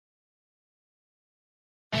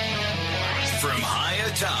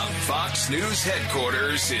atop Fox News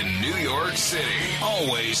headquarters in New York City.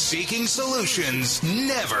 Always seeking solutions,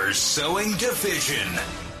 never sowing division.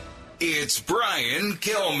 It's Brian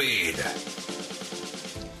Kilmeade.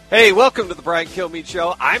 Hey, welcome to the Brian Kilmeade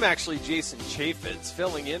Show. I'm actually Jason Chaffetz,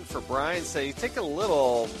 filling in for Brian. So you take a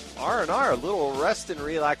little R&R, a little rest and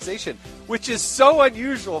relaxation, which is so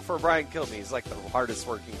unusual for Brian Kilmeade. He's like the hardest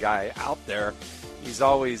working guy out there. He's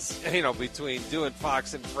always, between doing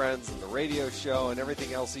Fox and Friends and the radio show and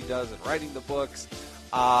everything else he does and writing the books.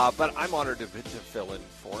 But I'm honored to fill in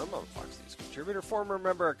for him. I'm a Fox News contributor, former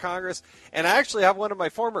member of Congress, and I actually have one of my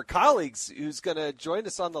former colleagues who's going to join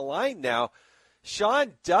us on the line now.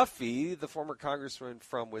 Sean Duffy, the former congressman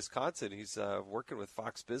from Wisconsin, he's working with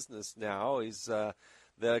Fox Business now. He's the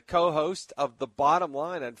co-host of The Bottom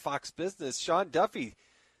Line on Fox Business. Sean Duffy,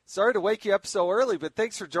 sorry to wake you up so early, but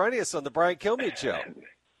thanks for joining us on the Brian Kilmeade Show.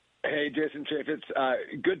 Hey, Jason Chaffetz.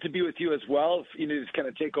 Good to be with you as well. Just kind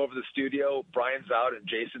of take over the studio. Brian's out and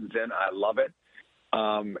Jason's in. I love it.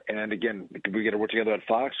 And again, we get to work together at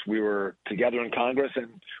Fox. We were together in Congress, and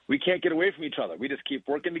we can't get away from each other. We just keep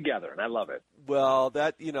working together, and I love it. Well,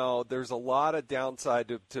 there's a lot of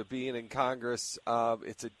downside to being in Congress.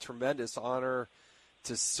 It's a tremendous honor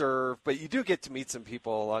to serve, but you do get to meet some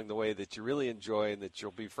people along the way that you really enjoy and that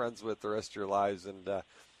you'll be friends with the rest of your lives.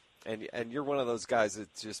 And you're one of those guys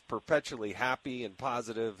that's just perpetually happy and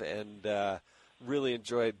positive, and really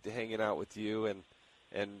enjoyed hanging out with you and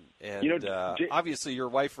obviously your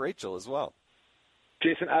wife Rachel as well.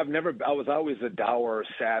 Jason, I was always a dour,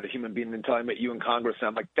 sad human being until I met you in Congress. And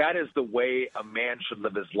I'm like, that is the way a man should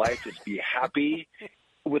live his life, is be happy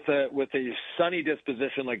with a sunny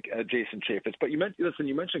disposition like Jason Chaffetz. But you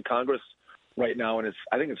mentioned Congress right now, and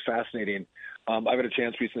I think it's fascinating. I've had a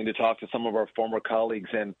chance recently to talk to some of our former colleagues,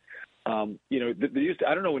 and I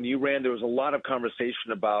don't know, when you ran, there was a lot of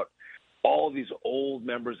conversation about all these old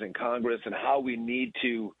members in Congress and how we need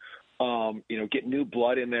to, get new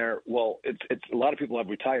blood in there. Well, it's a lot of people have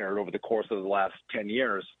retired over the course of the last 10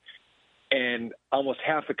 years, and almost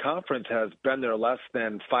half the conference has been there less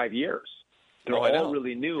than 5 years. They're all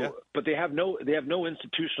really new, but they have no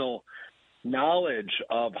institutional knowledge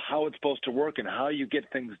of how it's supposed to work and how you get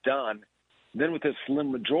things done. Then with this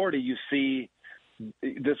slim majority, you see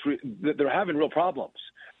they're having real problems.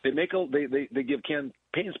 They give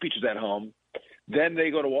campaign speeches at home, then they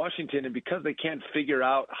go to Washington, and because they can't figure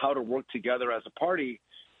out how to work together as a party,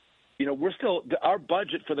 our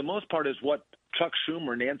budget for the most part is what Chuck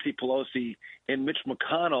Schumer, Nancy Pelosi, and Mitch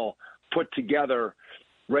McConnell put together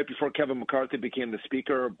right before Kevin McCarthy became the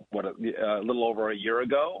speaker, a little over a year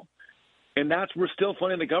ago, and we're still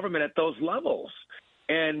funding the government at those levels.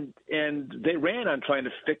 And they ran on trying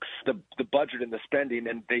to fix the budget and the spending,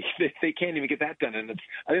 and they can't even get that done. And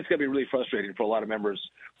I think it's going to be really frustrating for a lot of members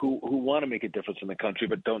who want to make a difference in the country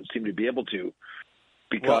but don't seem to be able to.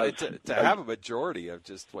 Because to have a majority of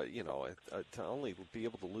just to only be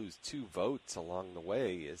able to lose 2 votes along the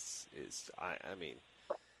way is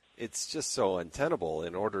it's just so untenable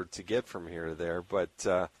in order to get from here to there. But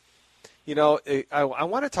I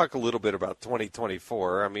want to talk a little bit about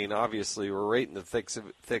 2024. I mean, obviously, we're right in the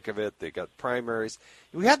thick of it. They got primaries.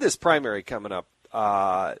 We had this primary coming up,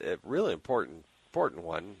 a really important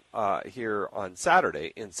one here on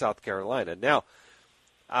Saturday in South Carolina. Now,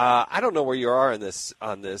 I don't know where you are on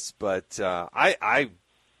this, but I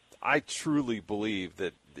truly believe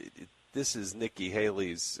that this is Nikki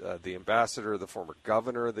Haley's, the ambassador, the former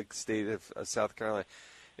governor of the state of South Carolina.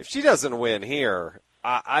 If she doesn't win here,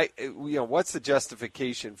 what's the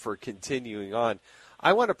justification for continuing on?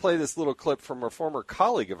 I want to play this little clip from a former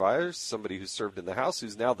colleague of ours, somebody who served in the House,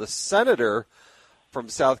 who's now the senator from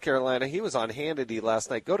South Carolina. He was on Hannity last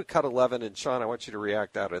night. Go to Cut 11, and Sean, I want you to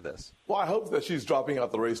react out of this. Well, I hope that she's dropping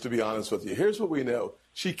out the race, to be honest with you. Here's what we know.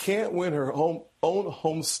 She can't win her own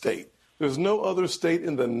home state. There's no other state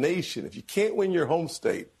in the nation. If you can't win your home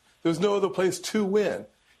state, there's no other place to win.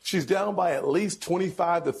 She's down by at least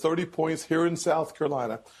 25 to 30 points here in South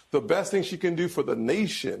Carolina. The best thing she can do for the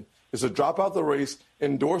nation is to drop out the race,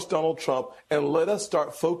 endorse Donald Trump, and let us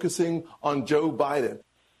start focusing on Joe Biden.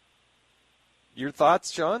 Your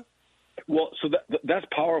thoughts, John? Well, so that's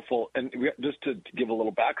powerful. And just to give a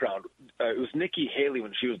little background, it was Nikki Haley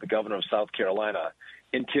when she was the governor of South Carolina,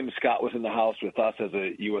 and Tim Scott was in the House with us as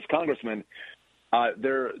a U.S. congressman.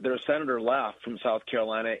 Their senator left from South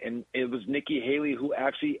Carolina, and it was Nikki Haley who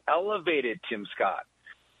actually elevated Tim Scott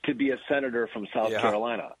to be a senator from South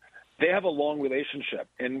Carolina. They have a long relationship,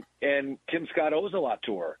 and Tim Scott owes a lot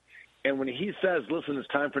to her. And when he says, listen, it's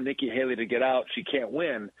time for Nikki Haley to get out, she can't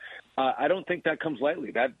win, I don't think that comes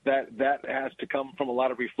lightly. That has to come from a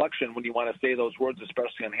lot of reflection when you want to say those words,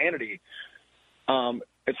 especially on Hannity.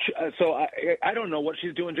 So I don't know what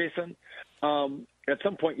she's doing, Jason. At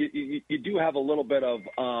some point, you do have a little bit of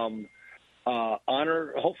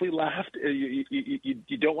honor, hopefully left.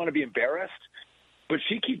 You don't want to be embarrassed. But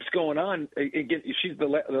she keeps going on. Again, she's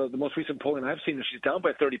the most recent polling I've seen, and she's down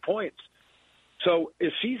by 30 points. So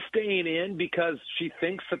is she staying in because she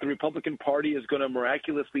thinks that the Republican Party is going to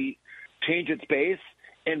miraculously change its base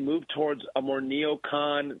and move towards a more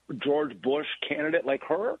neocon George Bush candidate like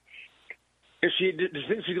her? Does she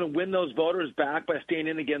think she's going to win those voters back by staying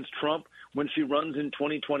in against Trump when she runs in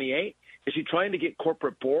 2028? Is she trying to get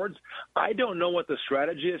corporate boards? I don't know what the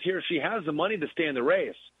strategy is here. She has the money to stay in the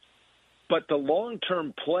race. But the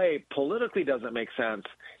long-term play politically doesn't make sense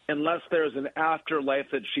unless there's an afterlife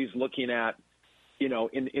that she's looking at,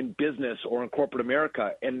 in business or in corporate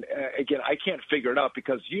America. And again, I can't figure it out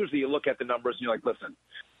because usually you look at the numbers and you're like, listen,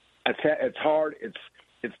 it's hard.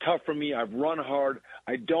 It's tough for me. I've run hard.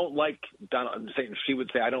 I don't like Donald. I'm saying she would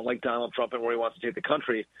say I don't like Donald Trump and where he wants to take the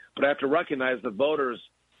country. But I have to recognize the voters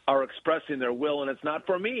are expressing their will, and it's not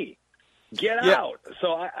for me. Get out.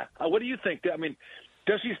 So what do you think? I mean,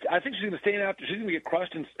 I think she's going to stay in after. She's going to get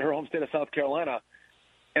crushed in her home state of South Carolina,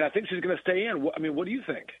 and I think she's going to stay in. I mean, what do you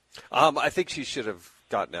think? I think she should have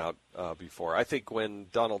gotten out before. I think when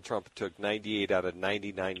Donald Trump took 98 out of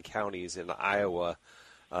 99 counties in Iowa,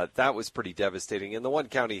 that was pretty devastating. In the one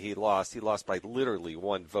county he lost by literally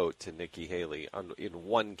one vote to Nikki Haley in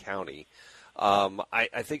one county. I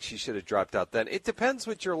think she should have dropped out then. It depends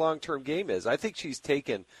what your long-term game is. I think she's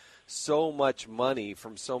taken so much money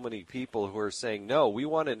from so many people who are saying, no, we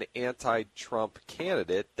want an anti-Trump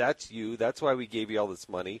candidate. That's you. That's why we gave you all this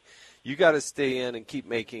money. You got to stay in and keep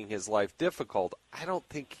making his life difficult. I don't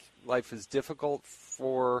think life is difficult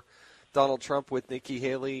for Donald Trump with Nikki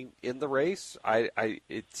Haley in the race.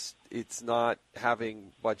 It's not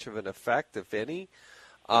having much of an effect, if any.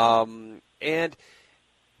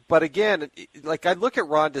 But again, like I look at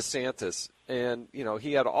Ron DeSantis, and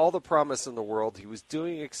he had all the promise in the world. He was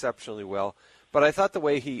doing exceptionally well, but I thought the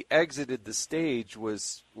way he exited the stage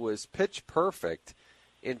was pitch perfect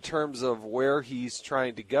in terms of where he's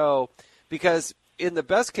trying to go. Because in the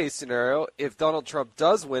best case scenario, if Donald Trump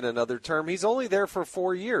does win another term, he's only there for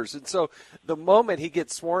 4 years, and so the moment he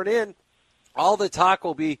gets sworn in, all the talk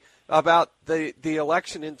will be about the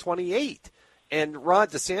election in 28. And Ron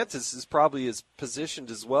DeSantis is probably as positioned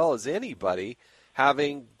as well as anybody,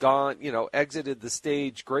 having gone, exited the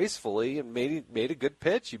stage gracefully and made a good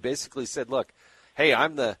pitch. He basically said, look, hey, I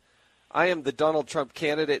am the Donald Trump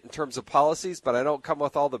candidate in terms of policies, but I don't come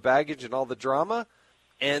with all the baggage and all the drama.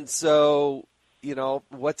 And so,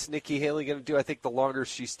 what's Nikki Haley going to do? I think the longer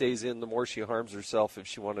she stays in, the more she harms herself if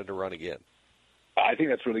she wanted to run again. I think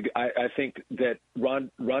that's really good. I think that Ron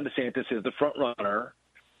DeSantis is the front runner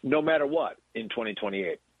no matter what in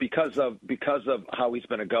 2028 because of how he's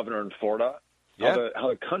been a governor in Florida, how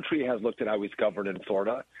the country has looked at how he's governed in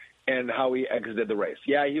Florida, and how he exited the race.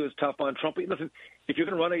 Yeah, he was tough on Trump. But listen, if you're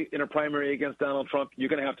going to run in a primary against Donald Trump, you're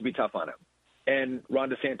going to have to be tough on him. And Ron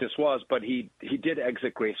DeSantis was, but he did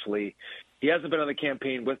exit gracefully. He hasn't been on the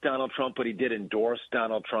campaign with Donald Trump, but he did endorse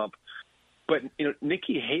Donald Trump. But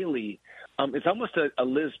Nikki Haley, it's almost a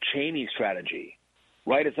Liz Cheney strategy.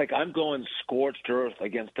 Right? It's like I'm going scorched earth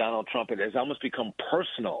against Donald Trump. It has almost become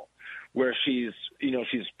personal where she's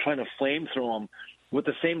trying to flame through him with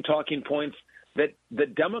the same talking points that the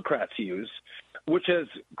Democrats use, which has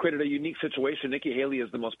created a unique situation. Nikki Haley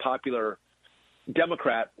is the most popular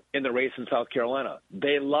Democrat in the race in South Carolina.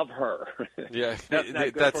 They love her. Yeah, that's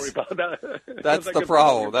the problem.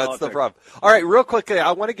 That's the problem. All right, real quickly,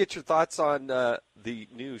 I want to get your thoughts on the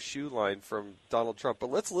new shoe line from Donald Trump, but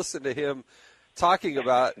let's listen to him talking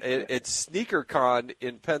about it's Sneaker Con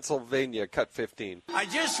in Pennsylvania, cut 15. I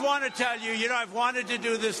just want to tell you, I've wanted to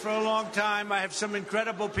do this for a long time. I have some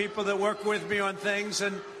incredible people that work with me on things,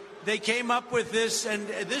 and they came up with this, and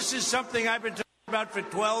this is something I've been talking about for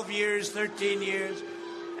 12 years, 13 years,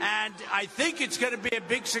 and I think it's going to be a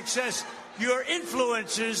big success. Your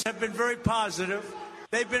influences have been very positive.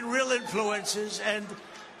 They've been real influences, and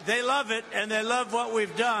they love it, and they love what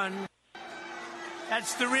we've done.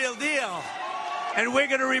 That's the real deal. And we're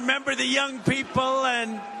going to remember the young people,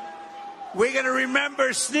 and we're going to remember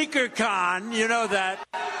SneakerCon. You know that.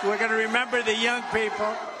 We're going to remember the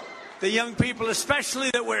young people especially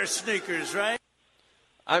that wear sneakers, right?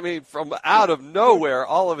 I mean, from out of nowhere,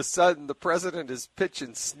 all of a sudden, the president is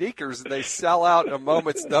pitching sneakers, and they sell out in a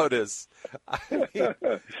moment's notice. I mean,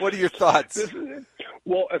 what are your thoughts?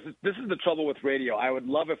 Well, this is the trouble with radio. I would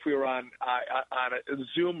love if we were on a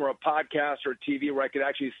Zoom or a podcast or TV where I could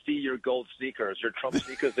actually see your gold sneakers, your Trump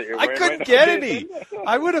sneakers that you're wearing. I couldn't right get now. any.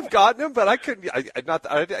 I would have gotten them, but I couldn't.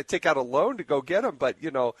 I take out a loan to go get them, but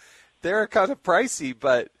they're kind of pricey.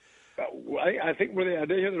 But I think they're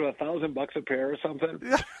 $1,000 a pair or something.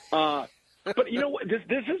 But you know what? This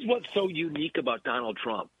is what's so unique about Donald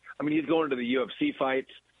Trump. I mean, he's going to the UFC fights,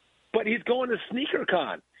 but he's going to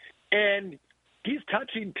SneakerCon. And he's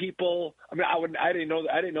touching people. I mean, I didn't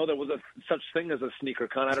know there was such thing as a sneaker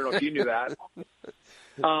con. I don't know if you knew that.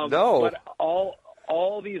 No. But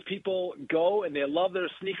all these people go and they love their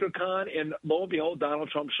sneaker con, and lo and behold, Donald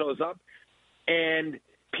Trump shows up. And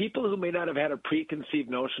people who may not have had a preconceived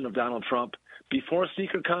notion of Donald Trump before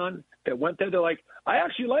sneaker con that went there, they're like, I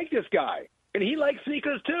actually like this guy, and he likes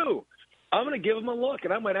sneakers too. I'm going to give him a look,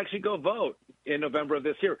 and I might actually go vote in November of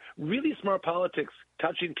this year. Really smart politics,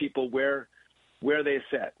 touching people where they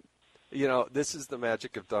sit. This is the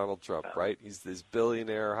magic of Donald Trump, right? He's this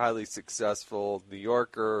billionaire, highly successful New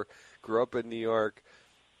Yorker, grew up in New York,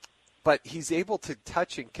 but he's able to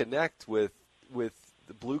touch and connect with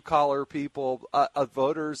the blue-collar people,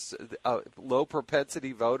 voters, low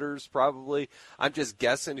propensity voters probably. I'm just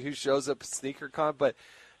guessing who shows up at SneakerCon, but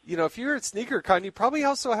if you're at SneakerCon, you probably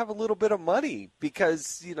also have a little bit of money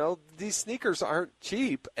because, these sneakers aren't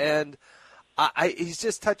cheap. And he's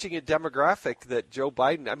just touching a demographic that Joe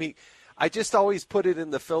Biden, I mean, I just always put it in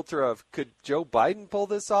the filter of, could Joe Biden pull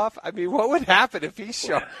this off? I mean, what would happen if he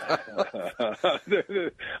showed up?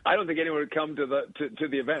 I don't think anyone would come to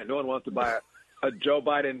the event. No one wants to buy a Joe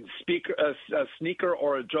Biden a sneaker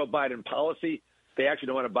or a Joe Biden policy. They actually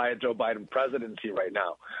don't want to buy a Joe Biden presidency right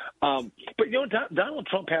now. But, Donald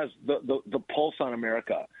Trump has the pulse on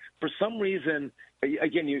America. For some reason,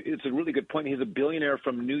 again, it's a really good point. He's a billionaire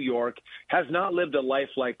from New York, has not lived a life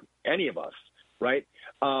like any of us, right?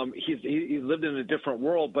 He's lived in a different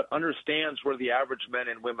world, but understands where the average men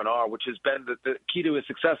and women are, which has been the key to his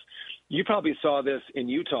success. You probably saw this in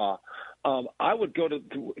Utah. I would go in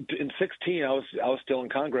 2016, I was still in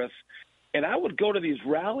Congress, and I would go to these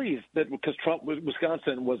rallies because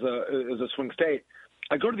Wisconsin was a swing state.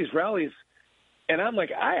 I go to these rallies, and I'm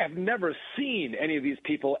like, I have never seen any of these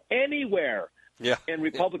people anywhere in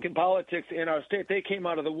Republican politics in our state. They came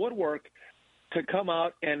out of the woodwork to come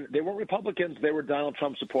out, and they weren't Republicans; they were Donald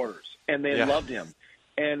Trump supporters, and they loved him.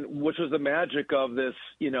 And which was the magic of this,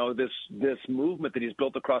 this movement that he's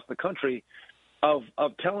built across the country, of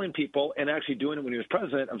telling people and actually doing it when he was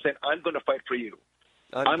president. I'm saying, I'm going to fight for you.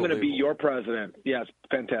 I'm going to be your president. Yeah, it's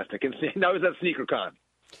fantastic. And now he's at SneakerCon.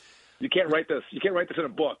 You can't write this. You can't write this in a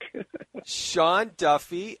book. Sean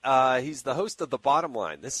Duffy, he's the host of The Bottom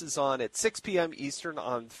Line. This is on at 6 p.m. Eastern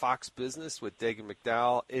on Fox Business with Dagan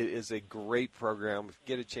McDowell. It is a great program. If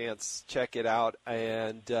you get a chance, check it out.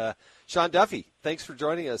 And Sean Duffy, thanks for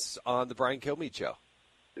joining us on the Brian Kilmeade Show.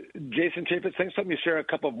 Jason Chaffetz, thanks for letting me share a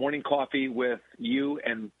cup of morning coffee with you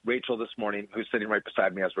and Rachel this morning, who's sitting right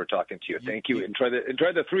beside me as we're talking to you. Thank you. Enjoy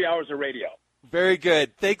the 3 hours of radio. Very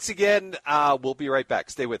good. Thanks again. We'll be right back.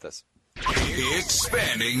 Stay with us.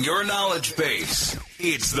 Expanding your knowledge base.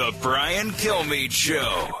 It's the Brian Kilmeade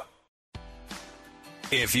Show.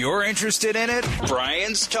 If you're interested in it,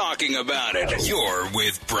 Brian's talking about it. You're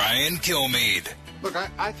with Brian Kilmeade. Look,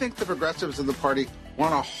 I think the progressives in the party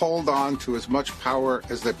want to hold on to as much power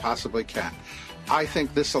as they possibly can. I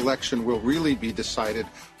think this election will really be decided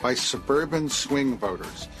by suburban swing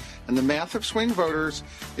voters. And the math of swing voters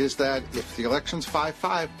is that if the election's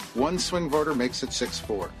 5-5, one swing voter makes it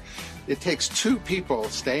 6-4. It takes two people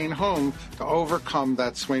staying home to overcome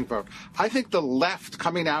that swing vote. I think the left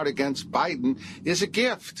coming out against Biden is a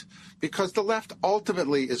gift because the left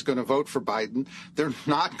ultimately is going to vote for Biden. They're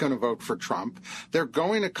not going to vote for Trump. They're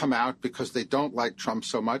going to come out because they don't like Trump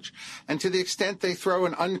so much. And to the extent they throw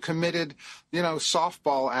an uncommitted,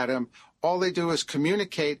 softball at him, all they do is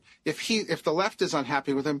communicate. If the left is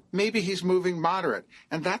unhappy with him, maybe he's moving moderate.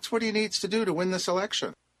 And that's what he needs to do to win this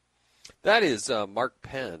election. That is Mark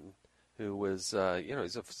Penn, who was,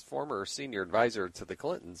 he's a former senior advisor to the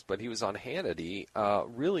Clintons, but he was on Hannity,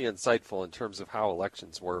 really insightful in terms of how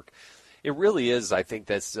elections work. It really is, I think,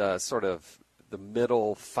 that's sort of the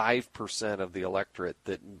middle 5% of the electorate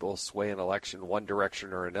that will sway an election one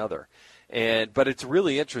direction or another. But it's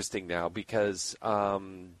really interesting now because, all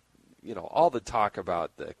the talk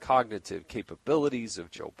about the cognitive capabilities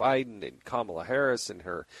of Joe Biden and Kamala Harris and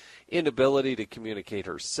her inability to communicate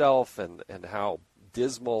herself and how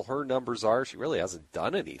dismal her numbers are. She really hasn't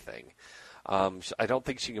done anything. I don't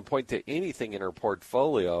think she can point to anything in her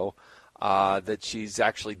portfolio that she's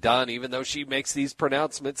actually done, even though she makes these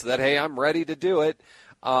pronouncements that, hey, I'm ready to do it.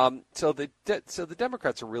 So the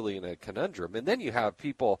Democrats are really in a conundrum. And then you have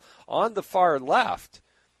people on the far left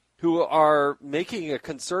who are making a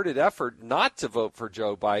concerted effort not to vote for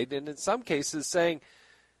Joe Biden, and in some cases saying,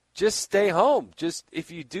 just stay home. Just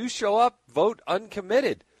if you do show up, vote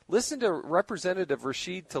uncommitted. Listen to Representative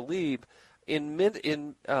Rashid Tlaib in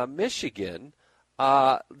Michigan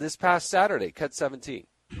this past Saturday, cut 17.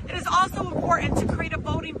 It is also important to create a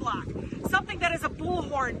voting bloc, something that is a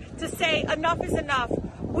bullhorn to say enough is enough.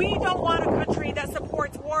 We don't want a country that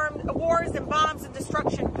supports wars and bombs and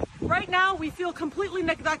destruction. Right now, we feel completely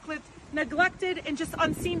neglected and just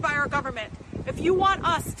unseen by our government. If you want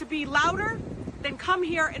us to be louder, then come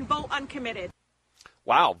here and vote uncommitted.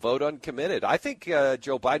 Wow, vote uncommitted. I think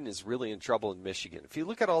Joe Biden is really in trouble in Michigan. If you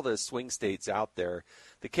look at all the swing states out there,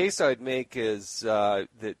 the case I'd make is that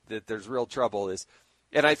there's real trouble is,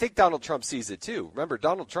 and I think Donald Trump sees it too. Remember,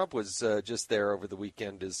 Donald Trump was just there over the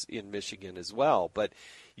weekend in Michigan as well. But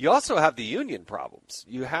you also have the union problems.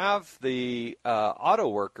 You have the auto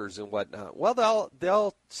workers and whatnot. Well,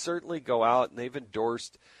 they'll certainly go out, and they've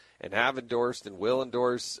endorsed and have endorsed and will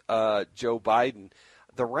endorse Joe Biden.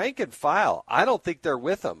 The rank and file, I don't think they're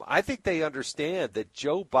with him. I think they understand that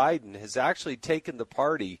Joe Biden has actually taken the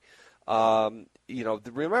party.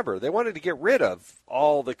 Remember, they wanted to get rid of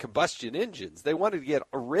all the combustion engines. They wanted to get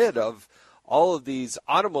rid of all of these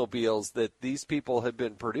automobiles that these people have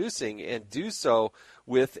been producing, and do so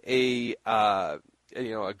with a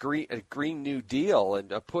Green New Deal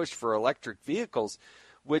and a push for electric vehicles,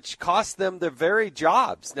 which cost them their very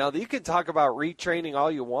jobs. Now, you can talk about retraining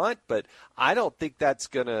all you want, but I don't think that's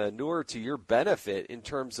going to inure to your benefit in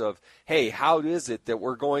terms of, hey, how is it that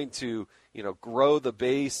we're going to, grow the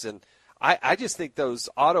base? And I just think those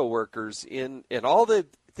auto workers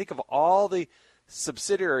think of all the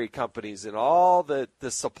subsidiary companies and all the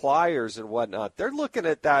suppliers and whatnot, they're looking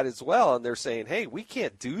at that as well, and they're saying, hey, we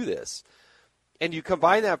can't do this. And you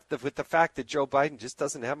combine that with the fact that Joe Biden just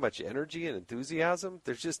doesn't have much energy and enthusiasm.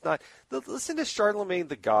 There's just not. Listen to Charlemagne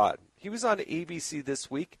the God. He was on ABC this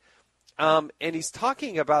week, and he's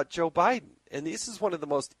talking about Joe Biden. And this is one of the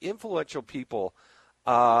most influential people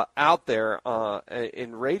out there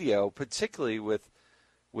in radio, particularly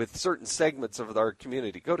with certain segments of our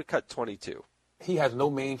community. Go to cut 22. He has no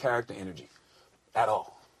main character energy at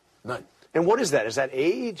all. None. And what is that? Is that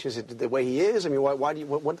age? Is it the way he is? I mean,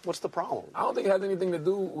 what's the problem? I don't think it has anything to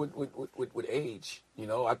do with age.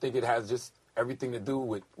 I think it has just everything to do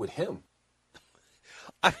with him.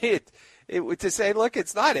 I mean, to say, look,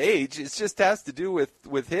 it's not age. It just has to do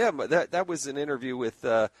with him. That was an interview with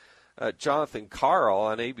Jonathan Karl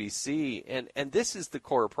on ABC, and this is the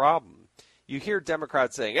core problem. You hear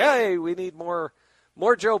Democrats saying, hey, we need more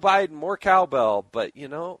Joe Biden, more cowbell. But,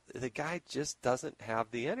 the guy just doesn't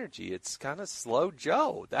have the energy. It's kind of slow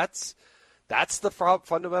Joe. That's the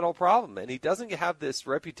fundamental problem. And he doesn't have this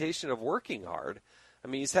reputation of working hard. I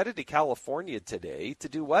mean, he's headed to California today to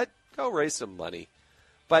do what? Go raise some money.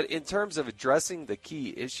 But in terms of addressing the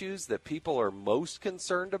key issues that people are most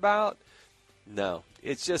concerned about, no,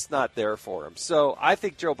 it's just not there for him. So I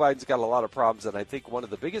think Joe Biden's got a lot of problems, and I think one of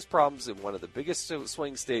the biggest problems in one of the biggest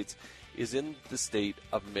swing states is in the state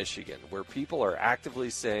of Michigan, where people are actively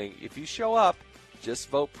saying, if you show up, just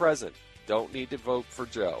vote present. Don't need to vote for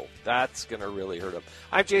Joe. That's going to really hurt him.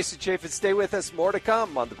 I'm Jason Chaffin. Stay with us. More to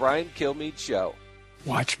come on the Brian Kilmeade Show.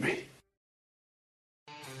 Watch me.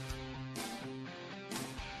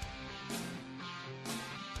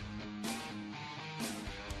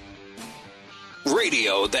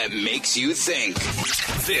 Radio that makes you think.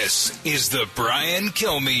 This is the Brian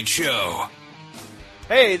Kilmeade Show.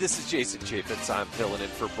 Hey, this is Jason Chaffetz. I'm filling in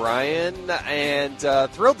for Brian, and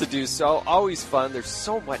thrilled to do so. Always fun. There's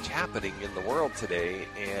so much happening in the world today,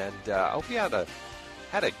 and I hope you had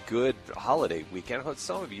a good holiday weekend. I hope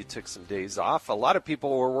some of you took some days off. A lot of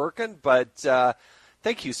people were working, but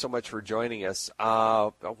thank you so much for joining us.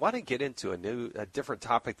 I want to get into a different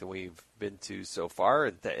topic than we've been to so far,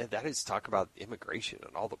 and that is talk about immigration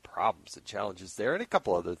and all the problems and challenges there, and a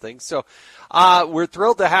couple other things. So we're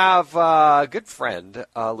thrilled to have a good friend,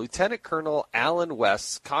 Lieutenant Colonel Alan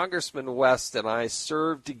West. Congressman West and I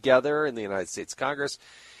served together in the United States Congress.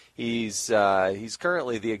 He's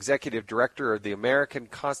currently the executive director of the American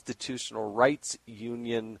Constitutional Rights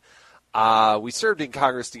Union. We served in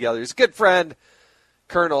Congress together. He's a good friend,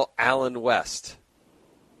 Colonel Alan West.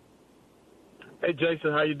 Hey,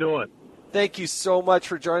 Jason, how you doing? Thank you so much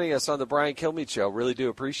for joining us on the Brian Kilmeade Show. Really do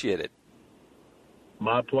appreciate it.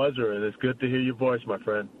 My pleasure, and it's good to hear your voice, my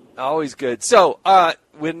friend. Always good. So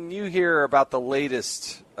when you hear about the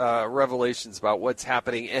latest revelations about what's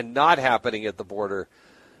happening and not happening at the border,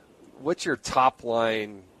 what's your top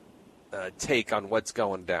line take on what's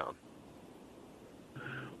going down?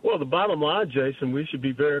 Well, the bottom line, Jason, we should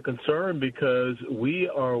be very concerned because we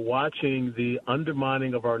are watching the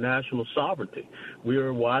undermining of our national sovereignty. We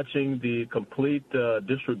are watching the complete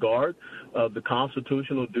disregard of the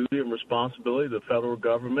constitutional duty and responsibility of the federal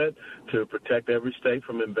government to protect every state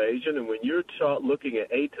from invasion. And when you're looking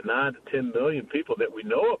at 8 to 9 to 10 million people that we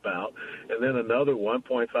know about, and then another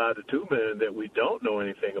 1.5 to 2 million that we don't know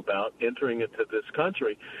anything about entering into this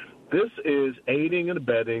country, this is aiding and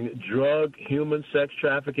abetting drug, human sex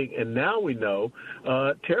trafficking, and now we know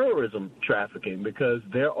terrorism trafficking, because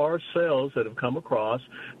there are cells that have come across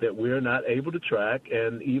that we're not able to track,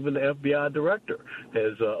 and even the FBI director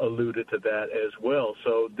has alluded to that as well.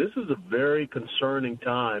 So this is a very concerning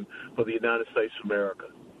time for the United States of America.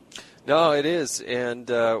 No, it is, and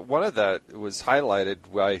one of that was highlighted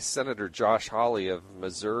by Senator Josh Hawley of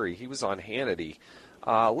Missouri. He was on Hannity.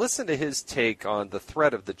 Listen to his take on the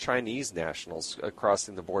threat of the Chinese nationals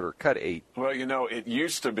crossing the border. Cut 8. Well, you know, it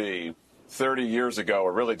used to be 30 years ago,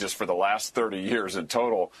 or really just for the last 30 years in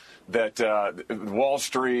total, that Wall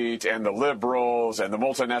Street and the liberals and the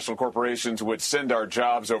multinational corporations would send our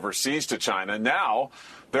jobs overseas to China. Now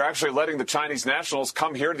they're actually letting the Chinese nationals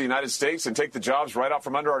come here to the United States and take the jobs right out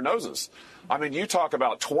from under our noses. I mean, you talk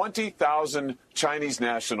about 20,000 Chinese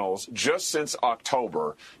nationals just since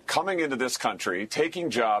October coming into this country, taking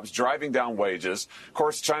jobs, driving down wages. Of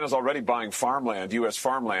course, China's already buying farmland, U.S.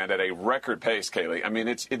 farmland, at a record pace, Kaylee. I mean,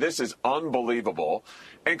 this is unbelievable.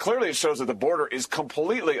 And clearly it shows that the border is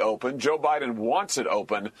completely open. Joe Biden wants it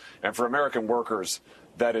open. And for American workers,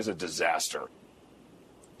 that is a disaster.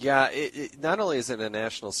 Yeah, it not only is it a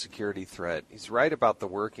national security threat, he's right about the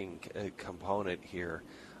working component here.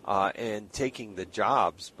 And taking the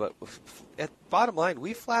jobs, but at bottom line,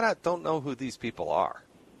 we flat out don't know who these people are.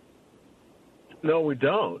 No, we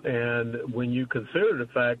don't. And when you consider the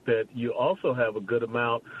fact that you also have a good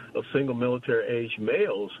amount of single military-age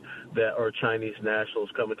males that are Chinese nationals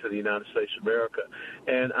coming to the United States of America.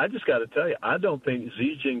 And I just got to tell you, I don't think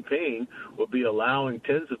Xi Jinping will be allowing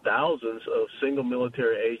tens of thousands of single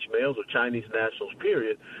military-age males or Chinese nationals,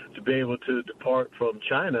 period, to be able to depart from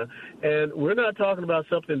China. And we're not talking about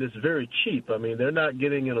something that's very cheap. I mean, they're not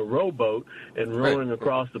getting in a rowboat and rowing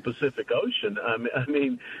across the Pacific Ocean. I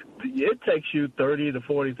mean, it takes you $30,000 to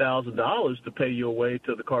 $40,000 to pay your way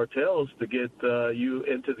to the cartels to get you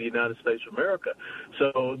into the United States of America.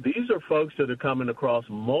 So these are folks that are coming across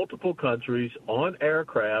multiple countries on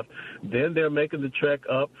aircraft. Then they're making the trek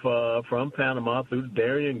up from Panama through the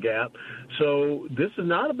Darien Gap. So this is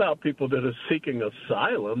not about people that are seeking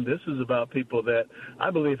asylum. This is about people that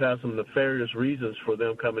I believe have some nefarious reasons for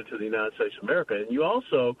them coming to the United States of America. And you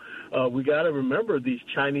also, we got to remember these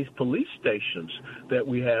Chinese police stations that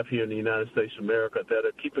we have here in the United States of America that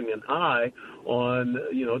are keeping an eye on,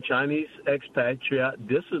 you know, Chinese expatriate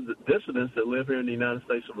dissidents that live here in the United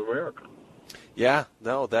States of America. Yeah,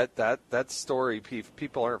 no, that story,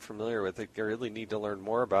 people aren't familiar with it. They really need to learn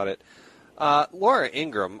more about it. Laura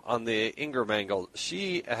Ingraham, on the Ingraham angle,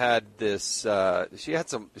 she had this. She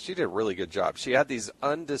did a really good job. She had these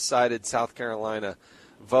undecided South Carolina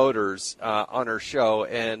voters on her show,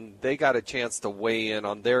 and they got a chance to weigh in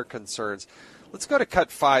on their concerns. Let's go to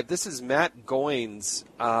cut 5. This is Matt Goins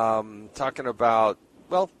talking about.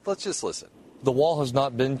 Well, let's just listen. The wall has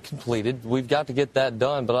not been completed. We've got to get that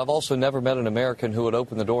done. But I've also never met an American who would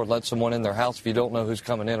open the door and let someone in their house if you don't know who's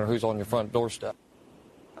coming in or who's on your front doorstep.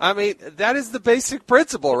 I mean, that is the basic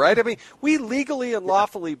principle, right? I mean, we legally and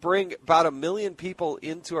lawfully bring about 1 million people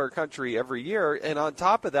into our country every year. And on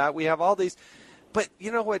top of that, we have all these. But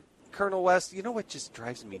you know what, Colonel West, you know what just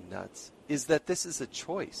drives me nuts is that this is a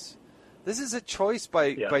choice. This is a choice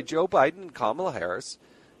by Joe Biden and Kamala Harris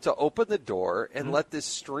to open the door and let this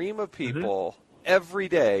stream of people every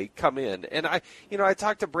day come in. And I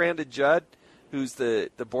talked to Brandon Judd, who's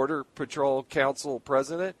the Border Patrol Council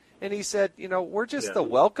president, and he said, we're just the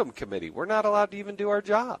welcome committee. We're not allowed to even do our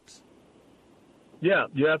jobs. Yeah,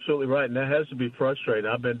 you're absolutely right, and that has to be frustrating.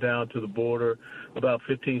 I've been down to the border about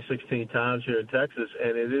 15, 16 times here in Texas,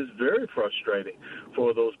 and it is very frustrating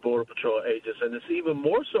for those Border Patrol agents. And it's even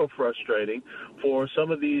more so frustrating for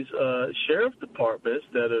some of these sheriff departments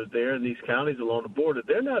that are there in these counties along the border.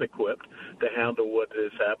 They're not equipped to handle what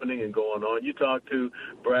is happening and going on. You talk to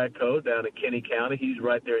Brad Coe down in Kinney County. He's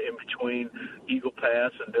right there in between Eagle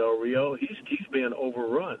Pass and Del Rio. He's being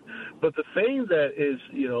overrun. But the thing that is,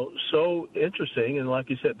 so interesting thing. And like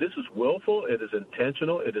you said, this is willful, it is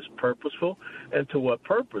intentional, it is purposeful, and to what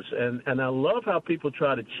purpose? And I love how people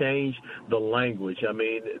try to change the language. I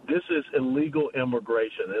mean, this is illegal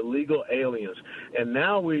immigration, illegal aliens, and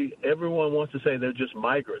now everyone wants to say they're just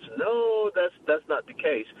migrants. No, that's not the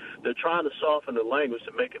case. They're trying to soften the language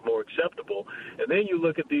to make it more acceptable. And then you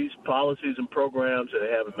look at these policies and programs that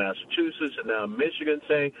they have in Massachusetts and now in Michigan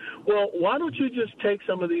saying, well, why don't you just take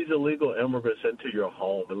some of these illegal immigrants into your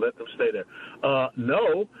home and let them stay there?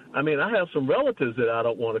 No. I mean, I have some relatives that I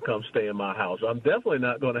don't want to come stay in my house. I'm definitely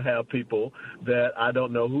not going to have people that I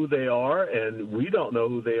don't know who they are, and we don't know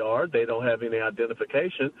who they are. They don't have any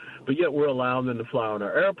identification, but yet we're allowing them to fly on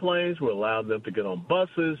our airplanes. We're allowing them to get on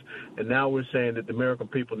buses, and now we're saying that the American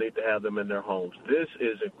people need to have them in their homes. This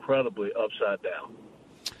is incredibly upside down.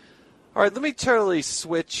 All right, let me totally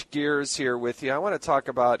switch gears here with you. I want to talk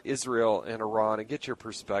about Israel and Iran and get your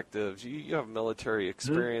perspectives. You have military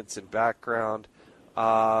experience and background.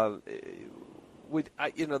 The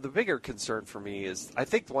bigger concern for me is I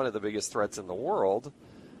think one of the biggest threats in the world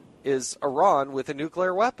is Iran with a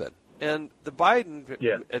nuclear weapon. And the Biden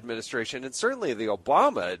administration, and certainly the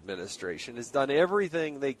Obama administration, has done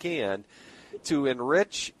everything they can to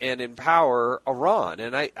enrich and empower Iran.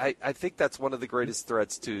 And I think that's one of the greatest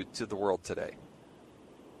threats to the world today.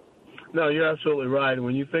 No, you're absolutely right.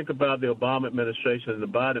 When you think about the Obama administration and the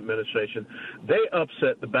Biden administration, they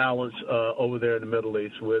upset the balance over there in the Middle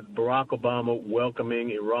East with Barack Obama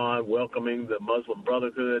welcoming Iran, welcoming the Muslim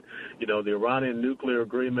Brotherhood, the Iranian nuclear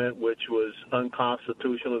agreement, which was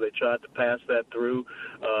unconstitutional. They tried to pass that through,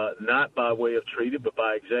 not by way of treaty, but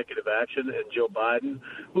by executive action. And Joe Biden,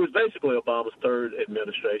 who is basically Obama's third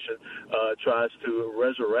administration, tries to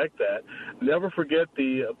resurrect that. Never forget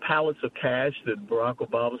the pallets of cash that Barack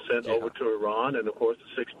Obama sent over to Iran, and of course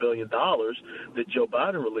the $6 billion that Joe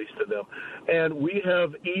Biden released to them. And we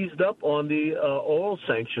have eased up on the oil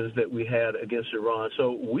sanctions that we had against Iran.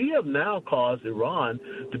 So we have now caused Iran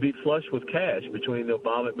to be flush with cash between the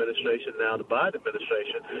Obama administration and now the Biden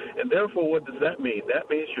administration. And therefore, what does that mean? That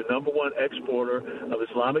means your number one exporter of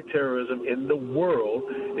Islamic terrorism in the world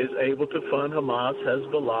is able to fund Hamas,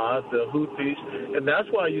 Hezbollah, the Houthis, and that's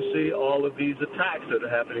why you see all of these attacks that are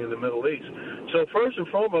happening in the Middle East. So first and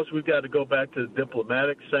foremost, we've got to go back to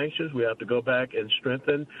diplomatic sanctions. We have to go back and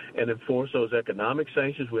strengthen and enforce those economic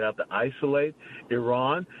sanctions. We have to isolate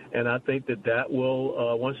Iran, and I think that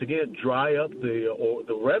will once again dry up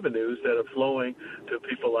the revenues that are flowing to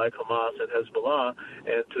people like Hamas and Hezbollah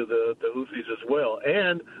and to the Houthis as well.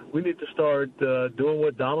 And we need to start doing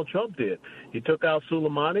what Donald Trump did. He took out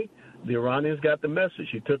Soleimani. The Iranians got the message.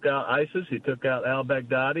 He took out ISIS. He took out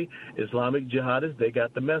al-Baghdadi, Islamic jihadists. They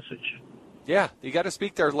got the message. Yeah, you got to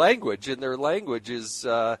speak their language, and their language is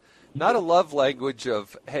not a love language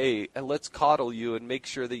of, hey, let's coddle you and make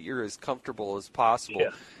sure that you're as comfortable as possible.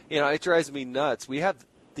 Yeah. It drives me nuts. We have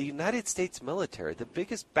the United States military, the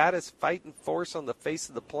biggest, baddest fighting force on the face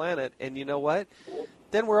of the planet, and you know what?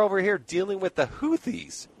 Then we're over here dealing with the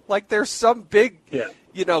Houthis. Like there's some big,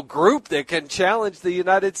 group that can challenge the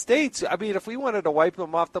United States. I mean, if we wanted to wipe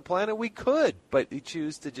them off the planet, we could. But we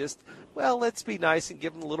choose to just, let's be nice and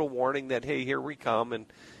give them a little warning that, hey, here we come. And,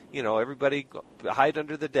 everybody hide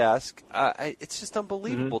under the desk. It's just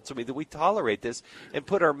unbelievable to me that we tolerate this and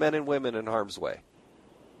put our men and women in harm's way.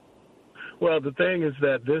 Well, the thing is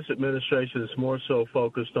that this administration is more so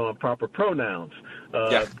focused on proper pronouns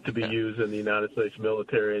to be used in the United States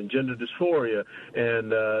military, and gender dysphoria and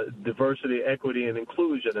diversity, equity, and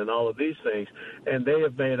inclusion, and all of these things. And they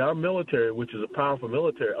have made our military, which is a powerful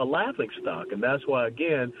military, a laughingstock. And that's why,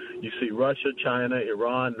 again, you see Russia, China,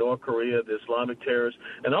 Iran, North Korea, the Islamic terrorists,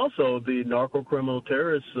 and also the narco-criminal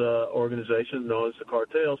terrorist organizations known as the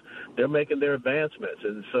cartels. They're making their advancements.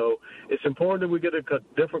 And so it's important that we get a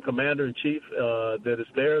different commander-in-chief that is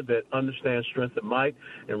there that understands strength and might,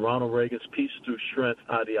 and Ronald Reagan's peace through strength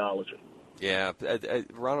ideology. Yeah,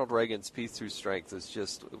 Ronald Reagan's peace through strength is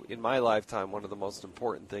just, in my lifetime, one of the most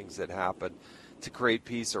important things that happened to create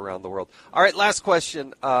peace around the world. All right, last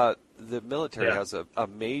question. The military has a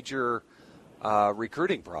major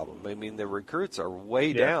recruiting problem. I mean, the recruits are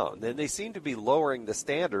way down, and they seem to be lowering the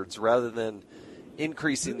standards rather than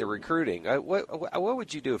increasing the recruiting. What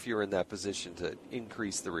would you do if you were in that position to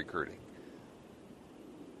increase the recruiting?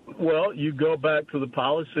 Well, you go back to the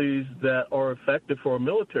policies that are effective for a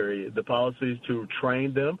military, the policies to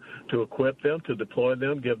train them, to equip them, to deploy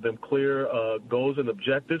them, give them clear goals and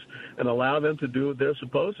objectives, and allow them to do what they're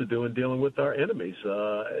supposed to do in dealing with our enemies.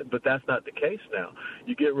 But that's not the case now.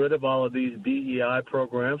 You get rid of all of these DEI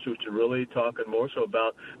programs, which are really talking more so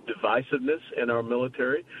about divisiveness in our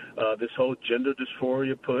military, this whole gender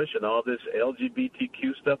dysphoria push and all this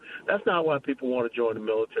LGBTQ stuff. That's not why people want to join the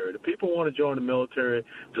military. The people want to join the military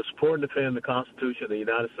to support and defend the Constitution of the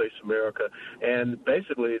United States of America and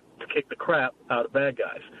basically to kick the crap out of bad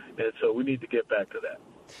guys. And so we need to get back to that.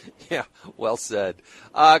 Yeah, well said.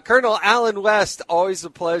 Colonel Alan West, always a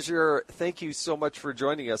pleasure. Thank you so much for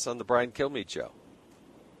joining us on the Brian Kilmeade Show.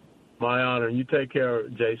 My honor. You take care,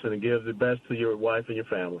 Jason, and give the best to your wife and your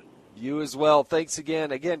family. You as well. Thanks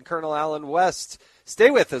again. Again, Colonel Alan West. Stay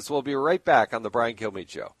with us. We'll be right back on the Brian Kilmeade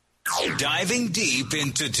Show. Diving deep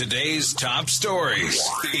into today's top stories,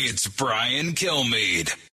 it's Brian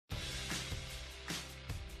Kilmeade.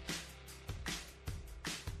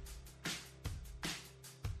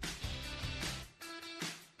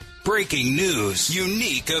 Breaking news,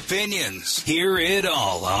 unique opinions. Hear it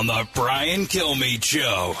all on the Brian Kilmeade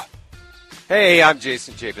Show. Hey, I'm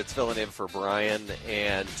Jason Chaffetz, filling in for Brian,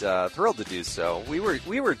 and thrilled to do so. We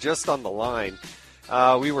were just on the line.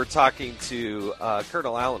 We were talking to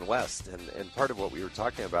Colonel Alan West, and part of what we were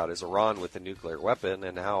talking about is Iran with a nuclear weapon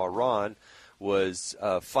and how Iran was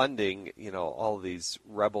funding, all of these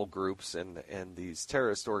rebel groups and these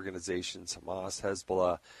terrorist organizations, Hamas,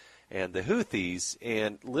 Hezbollah, and the Houthis,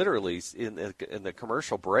 and literally in the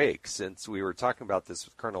commercial break, since we were talking about this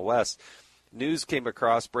with Colonel West,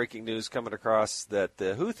 breaking news coming across that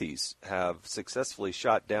the Houthis have successfully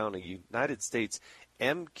shot down a United States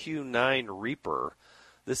MQ-9 Reaper.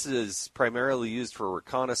 This is primarily used for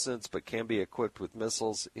reconnaissance, but can be equipped with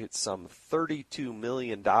missiles. It's some $32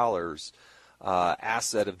 million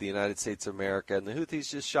asset of the United States of America, and the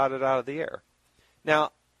Houthis just shot it out of the air.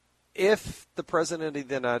 Now, if the President of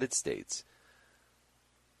the United States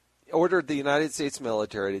ordered the United States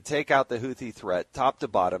military to take out the Houthi threat top to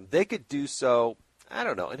bottom, they could do so, in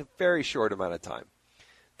a very short amount of time.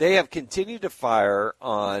 They have continued to fire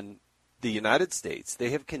on the United States.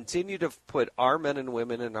 They have continued to put our men and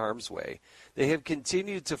women in harm's way. They have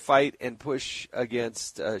continued to fight and push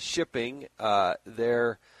against shipping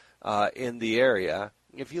there in the area.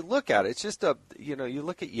 If you look at it, it's just you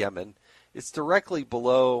look at Yemen, it's directly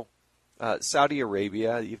below Saudi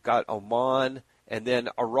Arabia. You've got Oman and then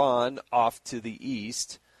Iran off to the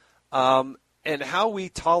east. And how we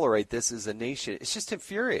tolerate this as a nation, it's just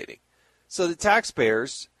infuriating. So the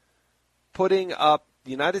taxpayers putting up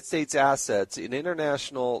the United States assets in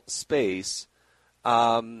international space,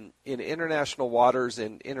 in international waters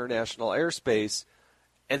and international airspace,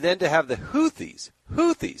 and then to have the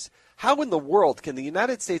Houthis, how in the world can the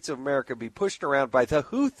United States of America be pushed around by the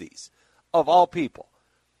Houthis, of all people?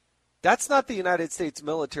 That's not the United States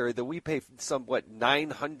military that we pay somewhat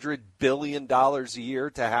 $900 billion a year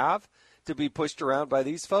to have to be pushed around by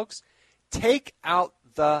these folks. Take out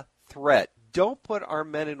the threat. Don't put our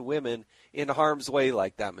men and women in harm's way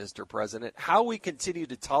like that, Mr. President. How we continue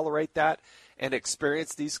to tolerate that and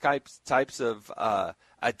experience these types of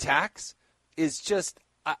attacks is just,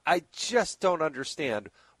 I just don't understand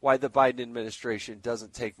why the Biden administration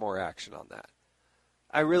doesn't take more action on that.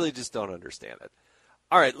 I really just don't understand it.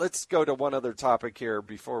 All right, let's go to one other topic here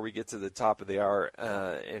before we get to the top of the hour,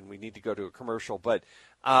 and we need to go to a commercial. But,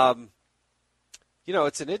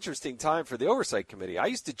 it's an interesting time for the Oversight Committee. I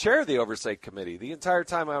used to chair the Oversight Committee. The entire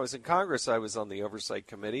time I was in Congress, I was on the Oversight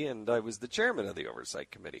Committee, and I was the chairman of the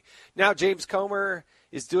Oversight Committee. Now James Comer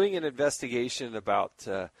is doing an investigation about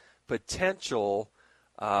potential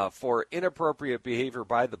for inappropriate behavior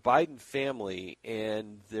by the Biden family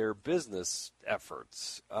and their business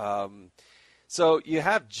efforts. So you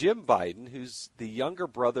have Jim Biden, who's the younger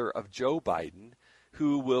brother of Joe Biden,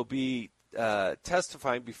 who will be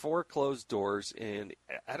testifying before closed doors. And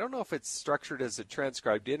I don't know if it's structured as a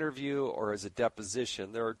transcribed interview or as a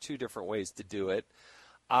deposition. There are two different ways to do it.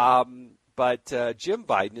 But Jim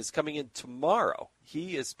Biden is coming in tomorrow.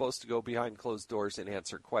 He is supposed to go behind closed doors and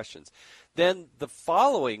answer questions. Then the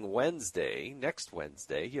following Wednesday, next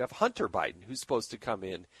Wednesday, you have Hunter Biden, who's supposed to come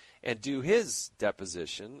in and do his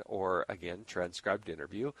deposition or, again, transcribed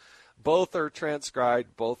interview. Both are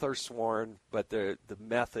transcribed, both are sworn, but the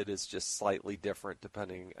method is just slightly different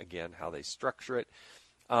depending, again, how they structure it.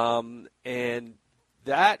 And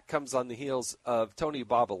that comes on the heels of Tony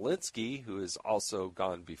Bobolinsky, who has also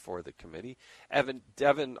gone before the committee.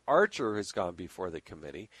 Devin Archer has gone before the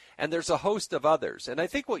committee. And there's a host of others. And I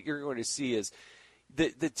think what you're going to see is,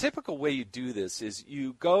 the typical way you do this is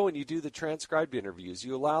you go and you do the transcribed interviews.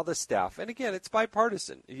 You allow the staff, and again, it's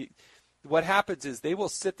bipartisan. What happens is they will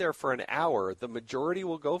sit there for an hour. The majority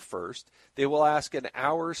will go first. They will ask an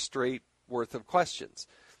hour straight worth of questions.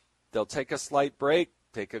 They'll take a slight break,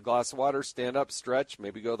 take a glass of water, stand up, stretch,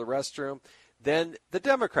 maybe go to the restroom. Then the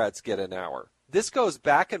Democrats get an hour. This goes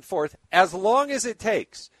back and forth as long as it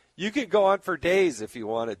takes. You can go on for days if you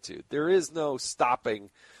wanted to. There is no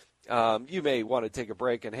stopping. You may want to take a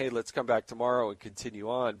break and, hey, let's come back tomorrow and continue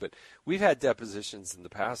on. But we've had depositions in the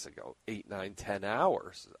past that go 8, 9, 10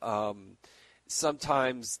 hours.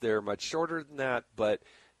 Sometimes they're much shorter than that. But,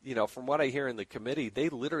 from what I hear in the committee, they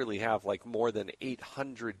literally have like more than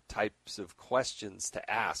 800 types of questions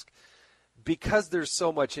to ask because there's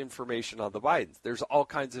so much information on the Bidens. There's all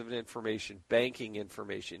kinds of information, banking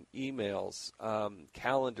information, emails,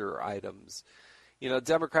 calendar items.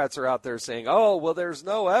 Democrats are out there saying, oh, well, there's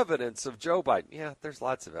no evidence of Joe Biden. Yeah, there's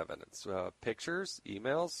lots of evidence. Pictures,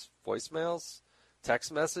 emails, voicemails,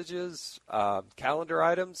 text messages, calendar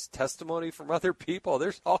items, testimony from other people.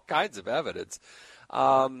 There's all kinds of evidence.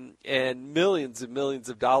 And millions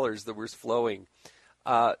of dollars that was flowing.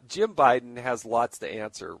 Jim Biden has lots to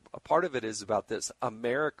answer. A part of it is about this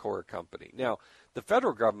AmeriCorps company. Now, the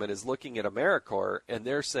federal government is looking at AmeriCorps, and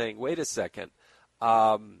they're saying, wait a second,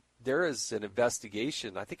 there is an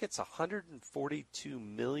investigation. I think it's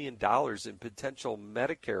 $142 million in potential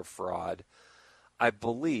Medicare fraud, I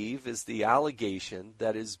believe, is the allegation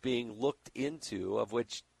that is being looked into, of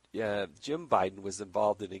which Jim Biden was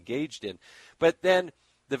involved and engaged in. But then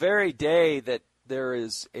the very day that there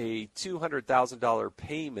is a $200,000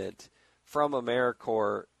 payment from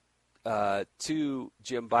AmeriCorps to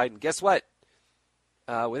Jim Biden, guess what?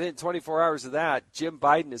 Within 24 hours of that, Jim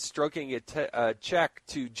Biden is stroking a check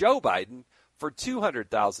to Joe Biden for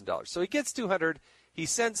 $200,000. So he gets $200,000, he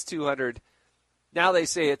sends $200,000. Now they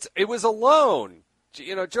say it was a loan.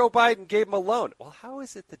 Joe Biden gave him a loan. Well, how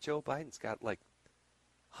is it that Joe Biden's got like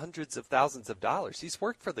hundreds of thousands of dollars? He's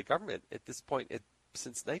worked for the government at this point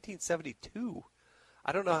since 1972.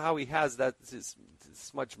 I don't know how he has this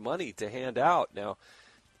much money to hand out now.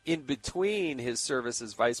 In between his service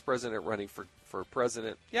as vice president running for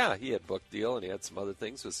president, yeah, he had book deal and he had some other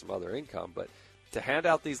things with some other income. But to hand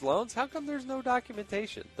out these loans, how come there's no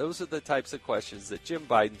documentation? Those are the types of questions that Jim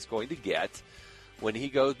Biden's going to get when he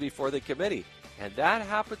goes before the committee. And that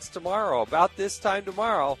happens tomorrow. About this time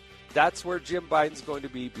tomorrow, that's where Jim Biden's going to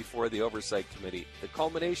be before the Oversight Committee. The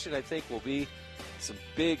culmination, I think, will be some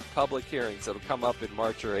big public hearings that will come up in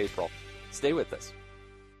March or April. Stay with us.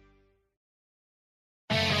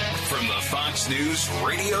 From the Fox News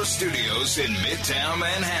radio studios in Midtown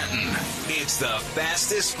Manhattan, it's the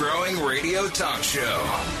fastest growing radio talk show.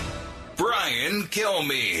 Brian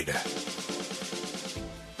Kilmeade.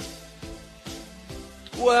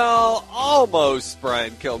 Well, almost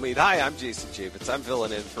Brian Kilmeade. Hi, I'm Jason Chaffetz. I'm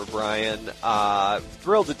filling in for Brian.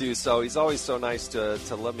 Thrilled to do so. He's always so nice to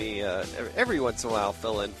let me, every once in a while,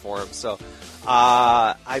 fill in for him. So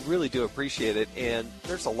I really do appreciate it. And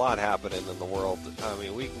there's a lot happening in the world. I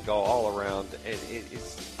mean, we can go all around. And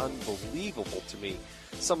it's unbelievable to me,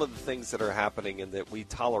 some of the things that are happening and that we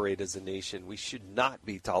tolerate as a nation. We should not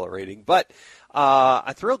be tolerating. But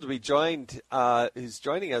I'm thrilled to be joined. Who's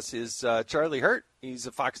joining us is Charlie Hurt. He's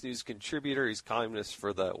a Fox News contributor. He's columnist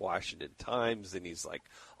for the Washington Times, and he's like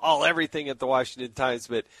everything at the Washington Times,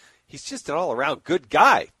 but he's just an all-around good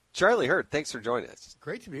guy. Charlie Hurt, thanks for joining us.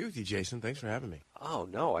 Great to be with you, Jason. Thanks for having me. Oh,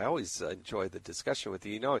 no, I always enjoy the discussion with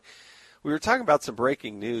you. We were talking about some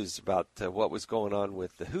breaking news about what was going on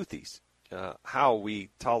with the Houthis, how we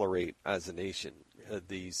tolerate as a nation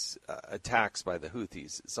these attacks by the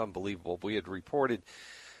Houthis. It's unbelievable. We had reported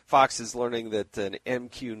Fox is learning that an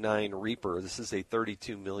MQ-9 Reaper, this is a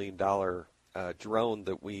 $32 million drone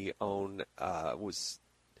that we own,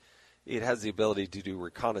 it has the ability to do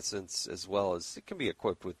reconnaissance as well as it can be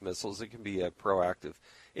equipped with missiles. It can be proactive.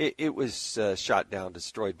 It was shot down,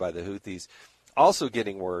 destroyed by the Houthis. Also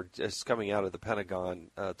getting word, just coming out of the Pentagon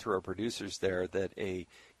through our producers there, that a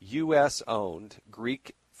U.S.-owned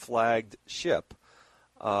Greek-flagged ship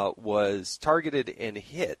was targeted and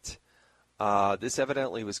hit. This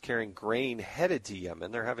evidently was carrying grain headed to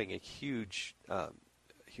Yemen. They're having a huge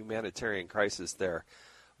humanitarian crisis there.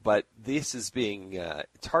 But this is being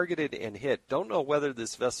targeted and hit. Don't know whether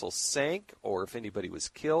this vessel sank or if anybody was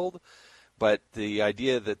killed. But the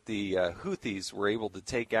idea that the Houthis were able to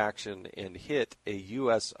take action and hit a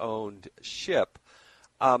U.S.-owned ship.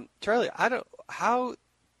 Charlie, I don't how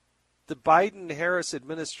the Biden-Harris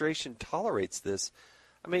administration tolerates this.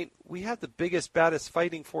 I mean, we have the biggest, baddest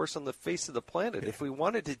fighting force on the face of the planet. If we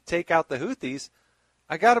wanted to take out the Houthis,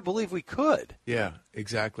 I got to believe we could. Yeah,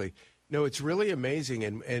 exactly. No, it's really amazing,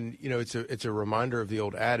 and it's a reminder of the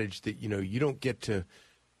old adage that you don't get to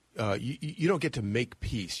you don't get to make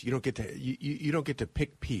peace. You don't get to you don't get to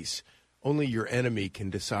pick peace. Only your enemy can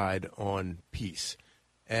decide on peace.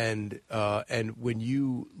 And when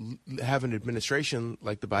you have an administration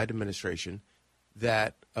like the Biden administration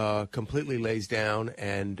that completely lays down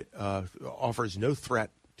and offers no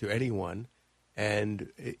threat to anyone,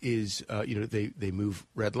 and is they move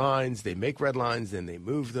red lines, they make red lines, then they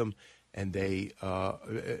move them, and they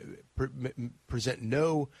present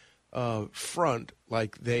no front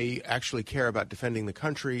like they actually care about defending the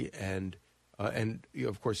country, and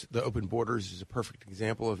of course the open borders is a perfect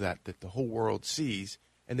example of that the whole world sees,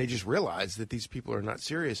 and they just realize that these people are not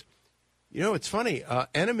serious. It's funny.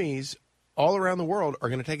 Enemies all around the world are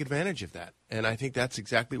going to take advantage of that, and I think that's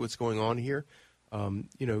exactly what's going on here.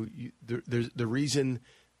 There's the reason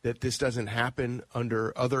that this doesn't happen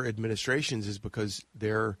under other administrations is because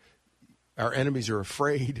our enemies are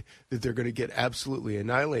afraid that they're going to get absolutely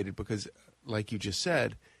annihilated because, like you just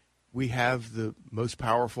said, we have the most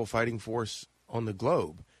powerful fighting force on the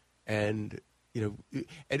globe. And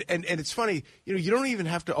it's funny, you don't even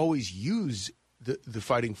have to always use the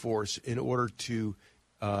fighting force in order to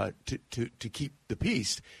keep the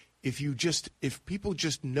peace. If people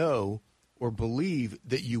just know or believe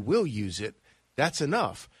that you will use it, that's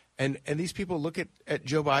enough. And these people look at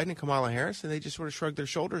Joe Biden and Kamala Harris, and they just sort of shrug their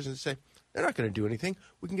shoulders and say, they're not going to do anything.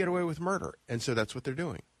 We can get away with murder. And so that's what they're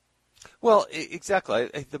doing. Well, exactly.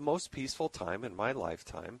 The most peaceful time in my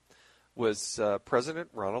lifetime was President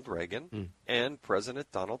Ronald Reagan and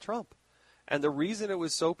President Donald Trump. And the reason it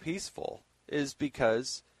was so peaceful is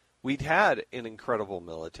because we'd had an incredible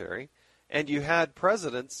military, and you had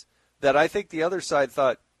presidents that I think the other side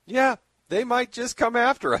thought, yeah, they might just come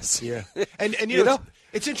after us. Yeah. And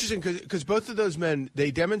it's interesting because both of those men,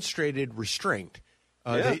 they demonstrated restraint.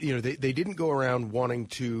 They didn't go around wanting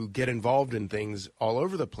to get involved in things all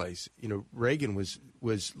over the place. Reagan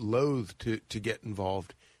was loath to get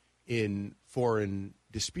involved in foreign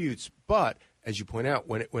disputes, but as you point out,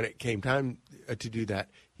 when it came time to do that,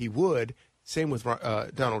 he would. Same with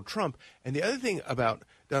Donald Trump. And the other thing about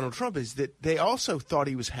Donald Trump is that they also thought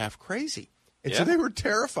he was half crazy, and so they were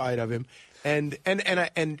terrified of him. And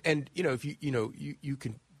if you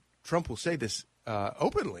can, Trump will say this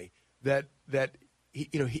openly that.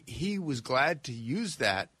 He was glad to use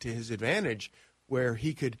that to his advantage, where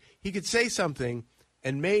he could say something,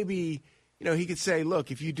 and maybe he could say, look,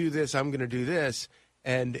 if you do this, I'm going to do this,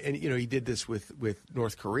 and he did this with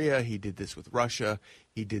North Korea, he did this with Russia,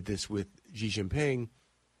 he did this with Xi Jinping.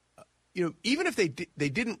 Even if they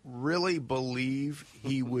didn't really believe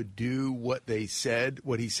he would do what he said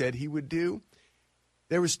he would do,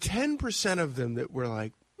 there was 10% of them that were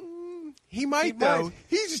like, He might, though.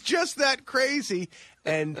 He's just that crazy.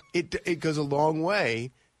 And it goes a long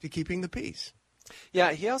way to keeping the peace.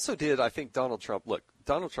 Yeah, he also did, I think, Donald Trump. Look,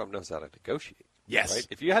 Donald Trump knows how to negotiate. Yes. Right?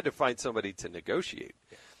 If you had to find somebody to negotiate,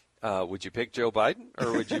 would you pick Joe Biden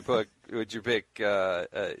or would you pick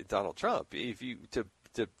Donald Trump if you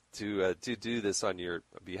to do this on your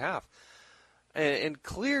behalf? And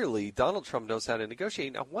clearly, Donald Trump knows how to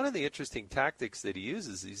negotiate. Now, one of the interesting tactics that he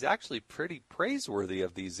uses, he's actually pretty praiseworthy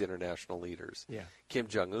of these international leaders. Yeah. Kim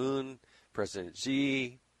Jong-un, President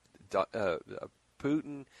Xi,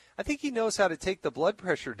 Putin. I think he knows how to take the blood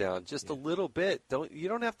pressure down just a little bit. You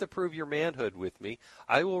don't have to prove your manhood with me.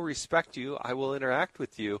 I will respect you. I will interact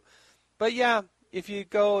with you. But yeah, if you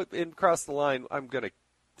go and cross the line, I'm going to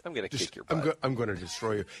kick your butt. I'm going to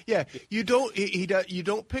destroy you. Yeah, you don't. You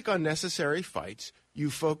don't pick unnecessary fights. You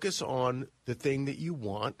focus on the thing that you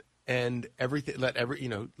want, and everything. Let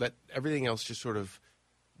everything else just sort of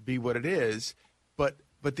be what it is. But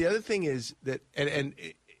the other thing is that,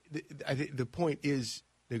 I think the point is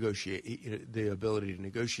negotiate. The ability to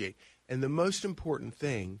negotiate, and the most important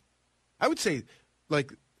thing, I would say,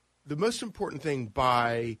 like the most important thing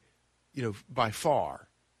by far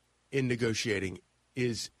in negotiating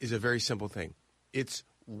is a very simple thing. It's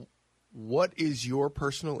what is your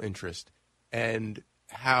personal interest and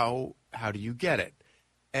how do you get it?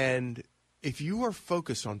 And if you are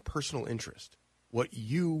focused on personal interest, what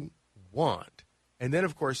you want, and then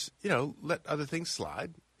of course, let other things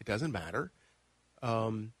slide. It doesn't matter.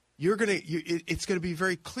 It's going to be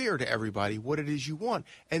very clear to everybody what it is you want.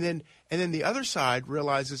 And then the other side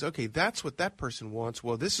realizes, okay, that's what that person wants.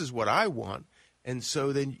 Well, this is what I want. And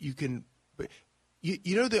so then you can,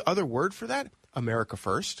 you know the other word for that? America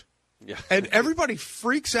first. Yeah. And everybody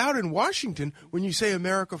freaks out in Washington when you say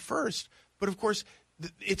America first. But of course,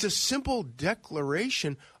 it's a simple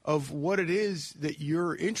declaration of what it is that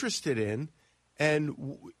you're interested in.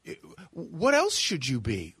 And what else should you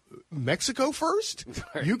be? Mexico first?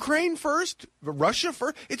 Ukraine first? Russia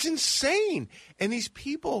first? It's insane. And these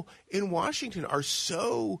people in Washington are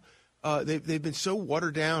so they've been so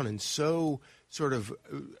watered down and so sort of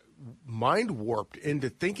mind warped into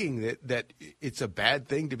thinking that it's a bad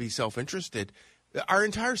thing to be self-interested. Our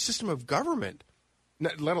entire system of government,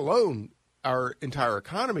 let alone our entire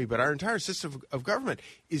economy, but our entire system of government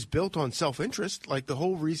is built on self-interest. Like the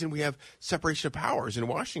whole reason we have separation of powers in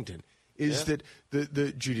Washington is that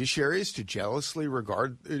the judiciary is to jealously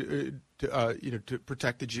regard, to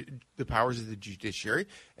protect the powers of the judiciary,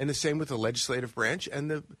 and the same with the legislative branch and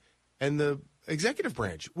the executive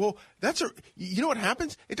branch. Well, you know what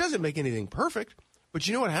happens? It doesn't make anything perfect, but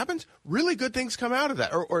you know what happens? Really good things come out of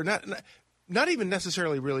that, or not even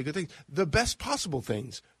necessarily really good things. The best possible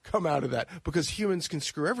things come out of that because humans can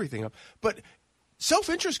screw everything up. But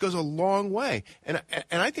self-interest goes a long way. And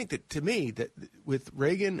I think that, to me, that with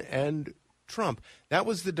Reagan and Trump, that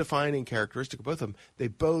was the defining characteristic of both of them. They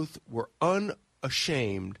both were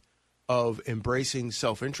unashamed of embracing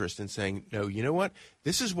self-interest and saying, no, you know what?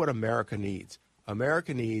 This is what America needs.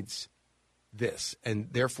 America needs this, and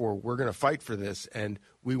therefore we're going to fight for this, and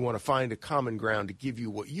we want to find a common ground to give you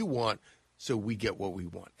what you want so we get what we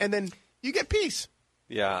want. And then you get peace.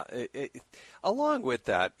 Yeah. Along with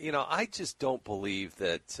that, I just don't believe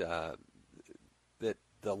that that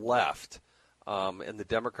the left and the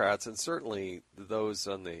Democrats, and certainly those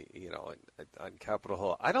on the on Capitol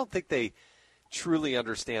Hill, I don't think they truly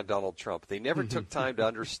understand Donald Trump. They never took time to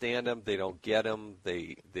understand him. They don't get him.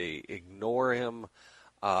 They ignore him.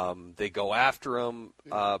 They go after him,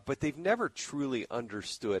 but they've never truly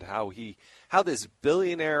understood how this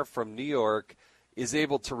billionaire from New York is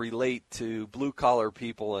able to relate to blue-collar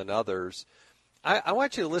people and others. I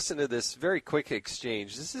want you to listen to this very quick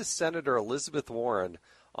exchange. This is Senator Elizabeth Warren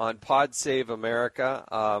on Pod Save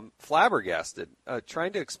America, flabbergasted,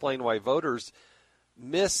 trying to explain why voters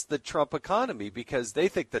miss the Trump economy because they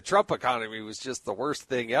think the Trump economy was just the worst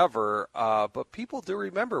thing ever. But people do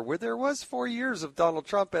remember where there was 4 years of Donald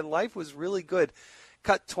Trump and life was really good.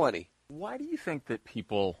 Cut 20. Why do you think that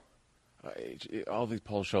people, all these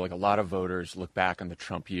polls show like a lot of voters look back on the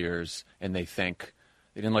Trump years and they think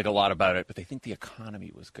they didn't like a lot about it, but they think the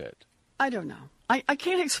economy was good? I don't know. I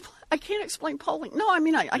can't explain polling. No, I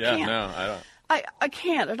mean, I can't. No, I don't. I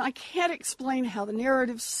can't. And I can't explain how the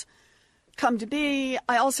narratives come to be.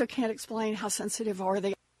 I also can't explain how sensitive are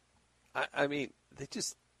they. I mean,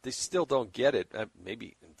 they still don't get it.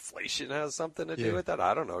 Maybe inflation has something to do with that.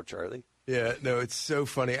 I don't know, Charlie. Yeah, no, it's so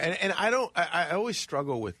funny. And I always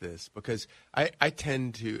struggle with this because I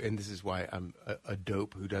tend to, and this is why I'm a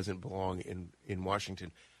dope who doesn't belong in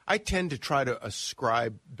Washington. I tend to try to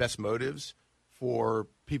ascribe best motives for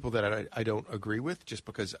people that I don't agree with just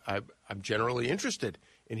because I'm generally interested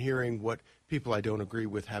in hearing what people I don't agree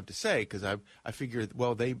with have to say because I figure,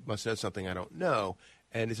 well, they must know something I don't know.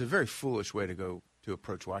 And it's a very foolish way to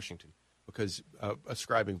approach Washington because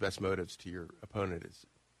ascribing best motives to your opponent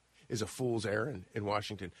is a fool's errand in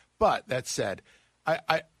Washington. But that said,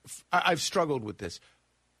 I've struggled with this.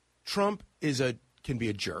 Trump can be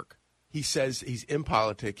a jerk. He says he's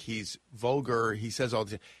impolitic, he's vulgar, he says all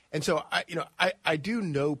this. And so I do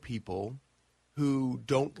know people who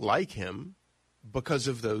don't like him because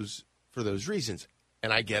of for those reasons.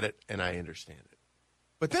 And I get it and I understand it.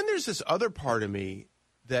 But then there's this other part of me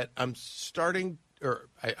that I'm certain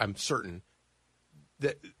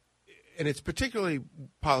that, and it's particularly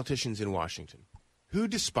politicians in Washington who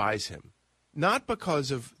despise him, not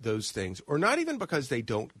because of those things or not even because they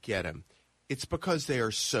don't get him. It's because they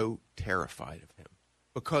are so terrified of him,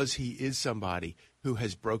 because he is somebody who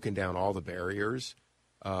has broken down all the barriers,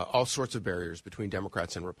 all sorts of barriers between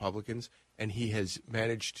Democrats and Republicans, and he has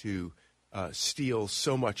managed to steal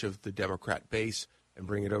so much of the Democrat base and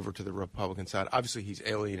bring it over to the Republican side. Obviously, he's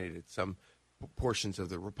alienated some portions of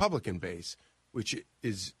the Republican base, which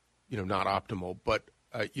is not optimal, but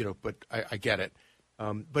I get it.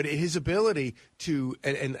 But his ability to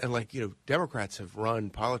and Democrats have run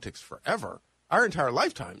politics forever, our entire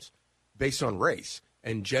lifetimes, based on race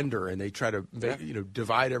and gender, and they try to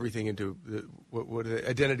divide everything into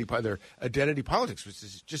identity politics, which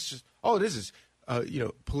is just all it is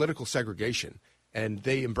political segregation, and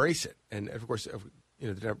they embrace it. And of course,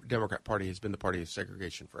 the Democrat Party has been the party of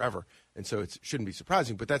segregation forever, and so it shouldn't be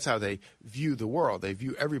surprising. But that's how they view the world. They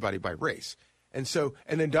view everybody by race. And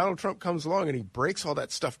then Donald Trump comes along and he breaks all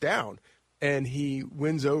that stuff down. and he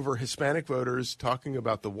wins over Hispanic voters talking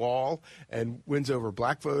about the wall and wins over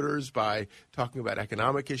black voters by talking about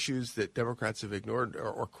economic issues that Democrats have ignored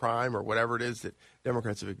or crime or whatever it is that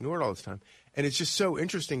Democrats have ignored all this time. And it's just so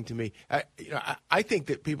interesting to me. I think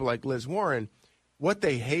that people like Liz Warren, what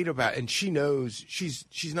they hate about, and she knows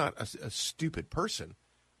she's not a stupid person.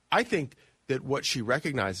 I think that what she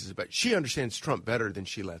recognizes about, she understands Trump better than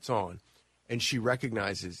she lets on. And she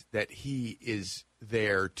recognizes that he is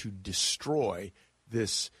there to destroy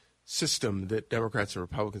this system that Democrats and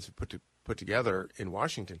Republicans have put together in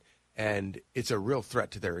Washington, and it's a real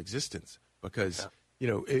threat to their existence because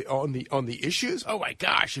on the issues. Oh my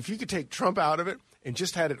gosh! If you could take Trump out of it and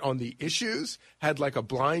just had it on the issues, had like a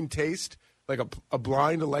blind taste, like a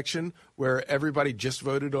blind election where everybody just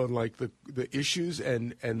voted on like the issues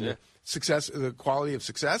and the success, the quality of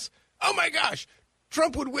success. Oh my gosh!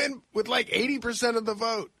 Trump would win with like 80% of the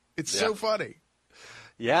vote. It's so funny.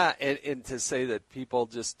 Yeah, and to say that people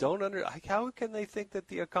just don't how can they think that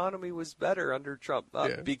the economy was better under Trump?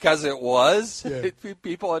 Because it was. Yeah.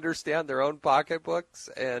 People understand their own pocketbooks.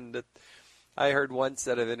 And I heard one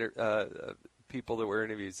set of people that were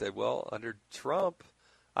interviewed said, well, under Trump,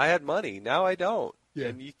 I had money. Now I don't. Yeah.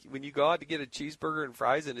 And when you go out to get a cheeseburger and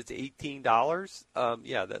fries and it's $18,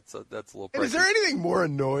 that's a little pricey. And is there anything more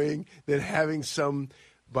annoying than having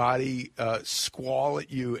somebody squall at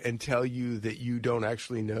you and tell you that you don't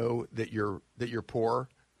actually know that you're poor,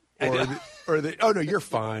 or that oh no, you're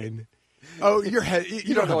fine. Oh, you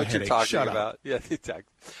don't know what you're talking about. Yeah,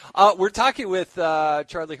 exactly. We're talking with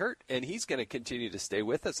Charlie Hurt, and he's going to continue to stay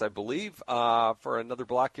with us, I believe, for another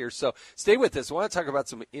block here. So stay with us. I want to talk about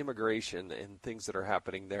some immigration and things that are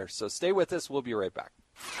happening there. So stay with us. We'll be right back.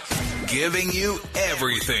 Giving you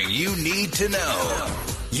everything you need to know.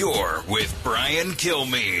 You're with Brian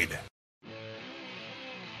Kilmeade.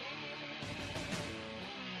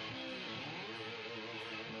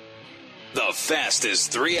 The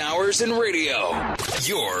fastest 3 hours in radio.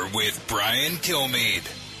 You're with Brian Kilmeade.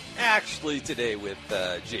 Actually, today with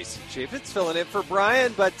Jason Chaffetz filling in for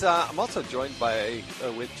Brian, but I'm also joined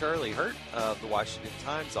with Charlie Hurt of the Washington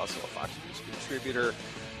Times, also a Fox News contributor.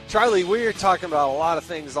 Charlie, we're talking about a lot of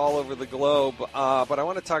things all over the globe, but I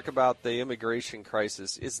want to talk about the immigration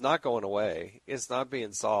crisis. It's not going away. It's not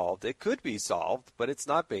being solved. It could be solved, but it's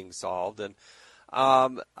not being solved. And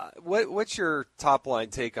what's your top line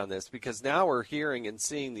take on this? Because now we're hearing and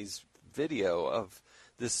seeing these video of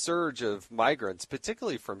this surge of migrants,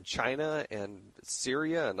 particularly from China and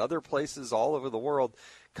Syria and other places all over the world,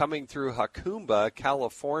 coming through Jacumba,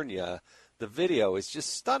 California. The video is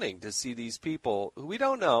just stunning to see these people who we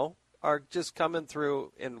don't know are just coming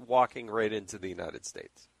through and walking right into the United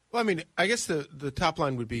States. Well, I mean, I guess the top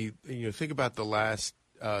line would be, think about the last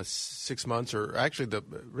 6 months, or actually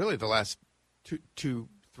the last 2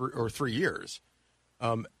 or 3 years.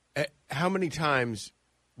 How many times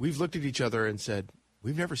we've looked at each other and said,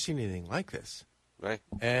 we've never seen anything like this. Right.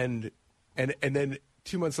 And then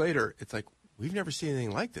 2 months later, it's like, we've never seen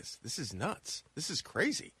anything like this. This is nuts. This is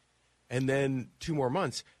crazy. And then 2 more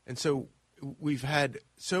months. And so we've had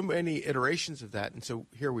so many iterations of that. And so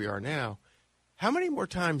here we are now. How many more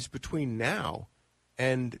times between now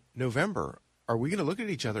and November are we going to look at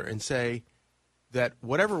each other and say that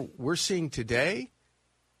whatever we're seeing today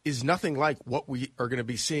is nothing like what we are going to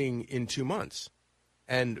be seeing in 2 months?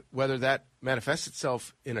 And whether that manifests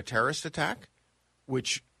itself in a terrorist attack,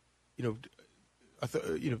 which,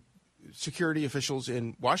 security officials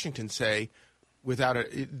in Washington say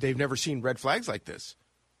they've never seen red flags like this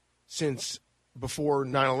since before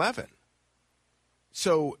 9/11.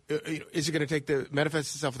 So, is it going to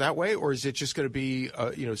manifest itself that way, or is it just going to be,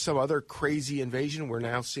 some other crazy invasion? We're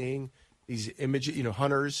now seeing these images,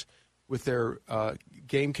 hunters with their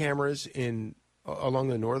game cameras along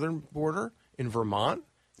the northern border in Vermont.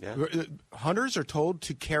 Yeah. Hunters are told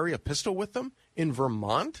to carry a pistol with them in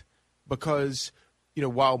Vermont because,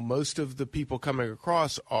 while most of the people coming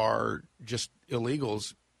across are just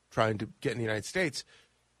illegals trying to get in the United States,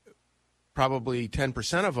 probably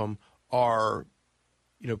 10% of them are,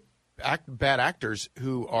 bad actors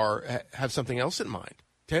who have something else in mind.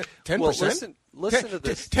 10%. Well, listen to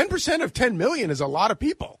this. 10% of 10 million is a lot of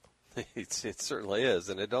people. It certainly is,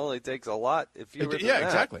 and it only takes a lot if you.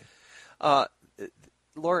 Exactly.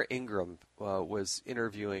 Laura Ingraham was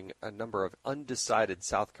interviewing a number of undecided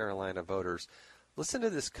South Carolina voters. Listen to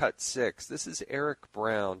this cut 6. This is Eric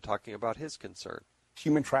Brown talking about his concern.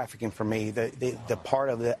 Human trafficking for me, the part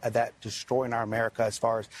of that destroying our America as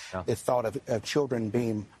far as the thought of children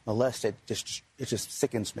being molested, it just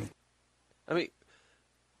sickens me. I mean,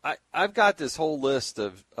 I've got this whole list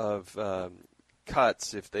of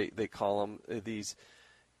cuts, if they call them, these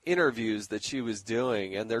interviews that she was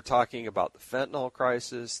doing, and they're talking about the fentanyl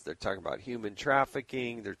crisis, they're talking about human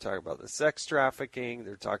trafficking, they're talking about the sex trafficking,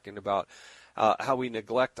 they're talking about how we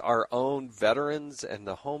neglect our own veterans and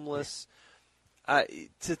the homeless.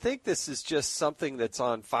 To think this is just something that's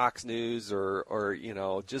on Fox News or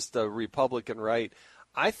just the Republican right,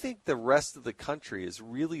 I think the rest of the country is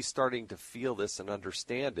really starting to feel this and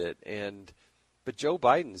understand it, but Joe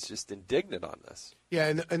Biden's just indignant on this.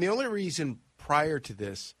 Yeah, and the only reason prior to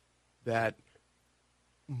this that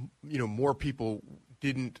more people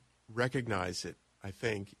didn't recognize it, I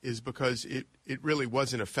think, is because it really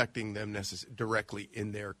wasn't affecting them directly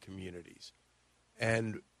in their communities,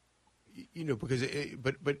 and because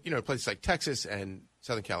places like Texas and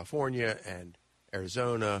Southern California and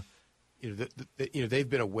Arizona, they've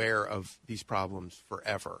been aware of these problems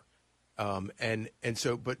forever, and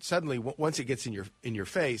so but suddenly once it gets in your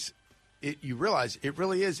face, you realize it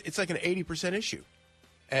really is. It's like an 80% issue,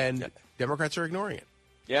 and Democrats are ignoring it.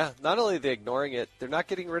 Yeah, not only are they ignoring it, they're not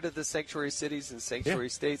getting rid of the sanctuary cities and sanctuary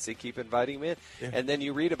states. They keep inviting them in. And then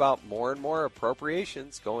you read about more and more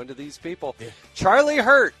appropriations going to these people. Yeah. Charlie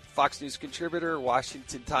Hurt, Fox News contributor,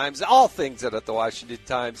 Washington Times, all things at the Washington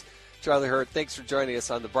Times. Charlie Hurt, thanks for joining us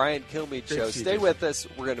on the Brian Kilmeade Show. Stay with us.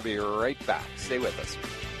 We're going to be right back. Stay with us.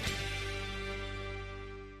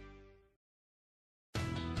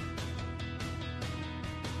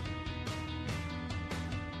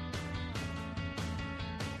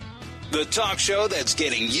 The talk show that's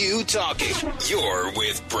getting you talking. You're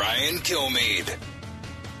with Brian Kilmeade.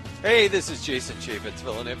 Hey, this is Jason Chaffetz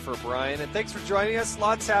filling in for Brian, and thanks for joining us.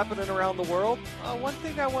 Lots happening around the world. One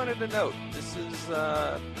thing I wanted to note, this is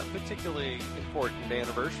a particularly important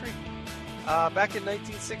anniversary. Back in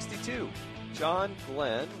 1962, John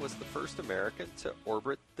Glenn was the first American to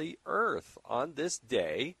orbit the Earth on this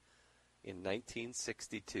day in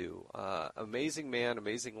 1962. Amazing man,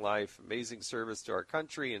 amazing life, amazing service to our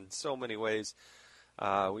country in so many ways.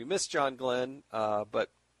 We miss John Glenn,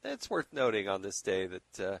 but it's worth noting on this day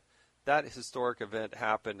that that historic event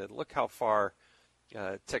happened, and look how far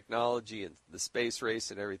technology and the space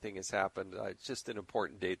race and everything has happened. It's just an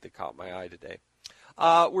important date that caught my eye today.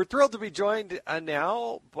 We're thrilled to be joined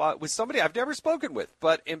now with somebody I've never spoken with,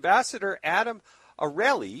 but Ambassador Adam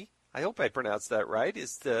Areli, I hope I pronounced that right,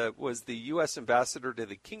 was the U.S. ambassador to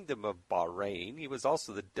the Kingdom of Bahrain. He was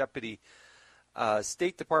also the Deputy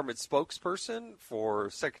State Department spokesperson for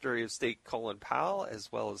Secretary of State Colin Powell, as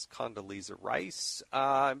well as Condoleezza Rice.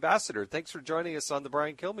 Ambassador, thanks for joining us on the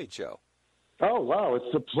Brian Kilmeade Show. Oh, wow.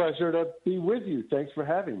 It's a pleasure to be with you. Thanks for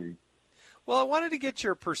having me. Well, I wanted to get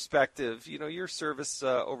your perspective, your service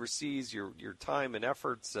overseas, your time and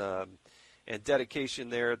efforts and dedication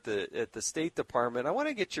there at the State Department. I want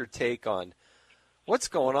to get your take on what's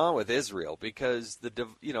going on with Israel, because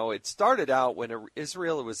it started out when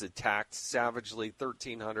Israel was attacked savagely,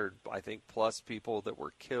 1,300 I think plus people that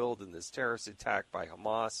were killed in this terrorist attack by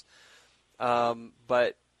Hamas.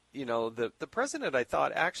 But the president, I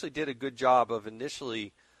thought, actually did a good job of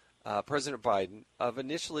initially, President Biden, of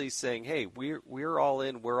initially saying, "Hey, we're all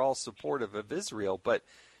in, we're all supportive of Israel," but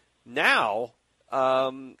now.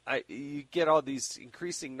 You get all these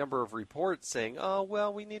increasing number of reports saying, "Oh,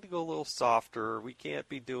 well, we need to go a little softer. We can't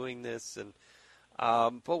be doing this." And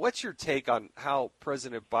but what's your take on how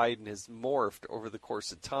President Biden has morphed over the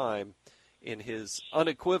course of time in his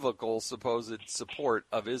unequivocal supposed support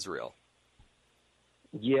of Israel?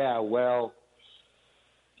 Yeah, well,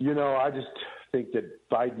 I just think that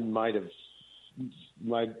Biden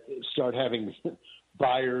might start having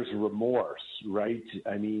buyer's remorse, right?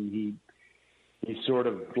 I mean, he sort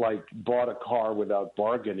of like bought a car without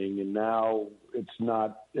bargaining, and now it's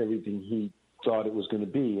not everything he thought it was going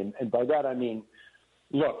to be. And by that I mean,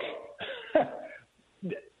 look,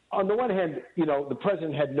 on the one hand, the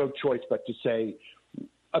president had no choice but to say,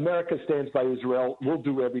 America stands by Israel. We'll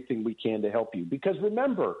do everything we can to help you. Because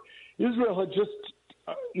remember, Israel had just,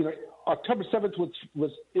 October 7th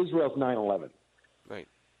was Israel's 9/11. Right.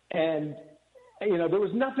 And, there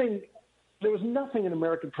was nothing an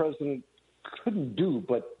American president couldn't do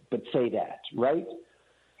but say that, right?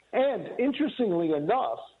 And interestingly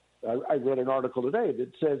enough, I read an article today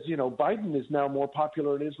that says, Biden is now more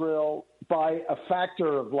popular in Israel by a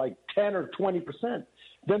factor of like 10 or 20%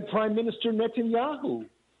 than Prime Minister Netanyahu.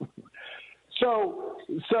 So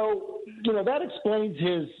that explains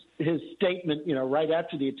his statement, right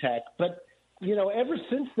after the attack. But, ever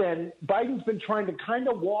since then, Biden's been trying to kind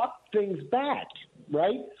of walk things back,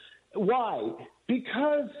 right? Why?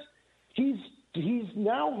 Because he's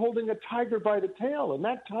now holding a tiger by the tail, and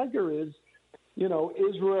that tiger is,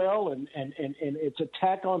 Israel and its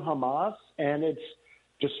attack on Hamas and its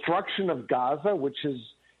destruction of Gaza, which has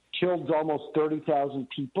killed almost 30,000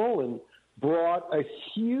 people and brought a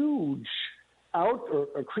huge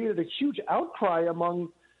created a huge outcry among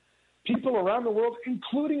people around the world,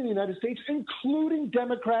 including the United States, including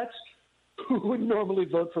Democrats who would normally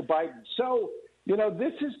vote for Biden. So,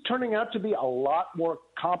 this is turning out to be a lot more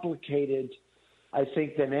complicated, I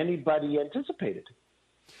think, than anybody anticipated.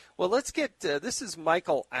 Well, let's get this is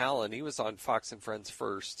Michael Allen. He was on Fox and Friends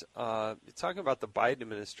first, talking about the Biden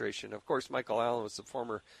administration. Of course, Michael Allen was the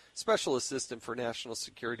former special assistant for national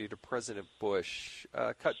security to President Bush.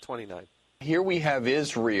 Cut 29. Here we have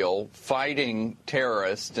Israel fighting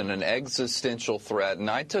terrorists and an existential threat, and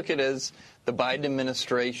I took it as the Biden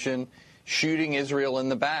administration shooting Israel in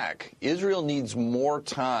the back. Israel needs more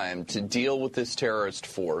time to deal with this terrorist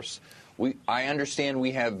force. I understand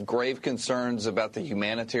we have grave concerns about the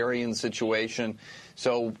humanitarian situation,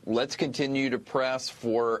 so let's continue to press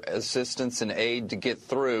for assistance and aid to get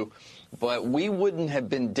through. But we wouldn't have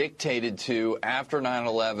been dictated to after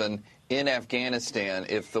 9/11 in Afghanistan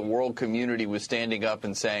if the world community was standing up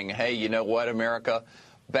and saying, hey, you know what, America,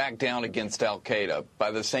 back down against al-Qaeda.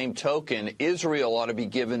 By the same token, Israel ought to be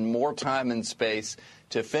given more time and space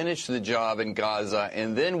to finish the job in Gaza,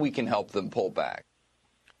 and then we can help them pull back.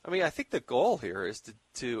 I mean, I think the goal here is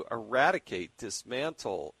to eradicate,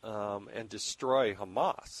 dismantle, and destroy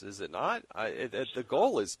Hamas, is it not? The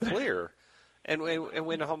goal is clear. And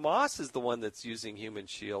when Hamas is the one that's using human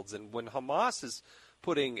shields, and when Hamas is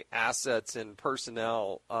putting assets and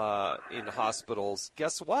personnel in hospitals,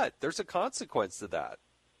 guess what? There's a consequence to that.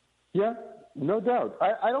 Yeah, no doubt.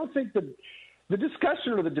 I don't think the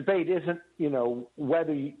discussion or the debate isn't,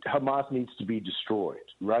 whether Hamas needs to be destroyed,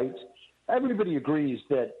 right? Everybody agrees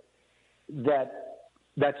that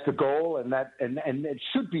that's the goal, and it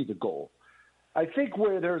should be the goal. I think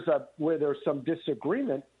where there's some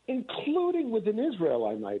disagreement, including within Israel,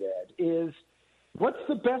 I might add, is what's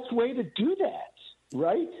the best way to do that,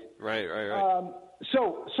 right? Right.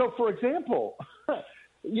 So for example,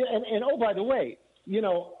 and oh, by the way,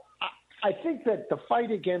 I think that the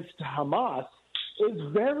fight against Hamas is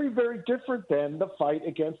very, very different than the fight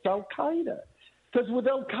against al-Qaeda. Because with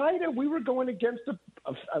al-Qaeda, we were going against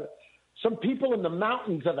some people in the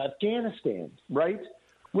mountains of Afghanistan, right?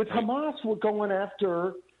 With Hamas, we're going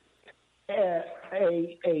after a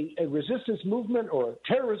resistance movement or a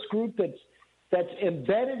terrorist group that's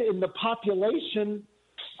embedded in the population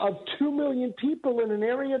of 2 million people in an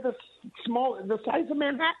area the size of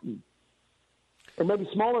Manhattan, or maybe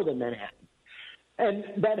smaller than Manhattan, and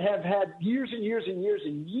that have had years and years and years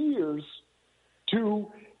and years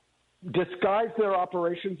to disguise their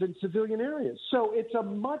operations in civilian areas. So it's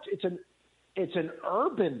an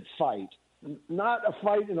urban fight, not a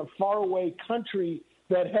fight in a faraway country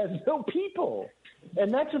that has no people.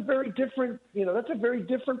 And that's a very different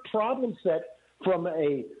problem set from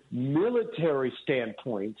a military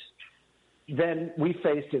standpoint than we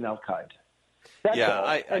faced in al-Qaeda. That's all.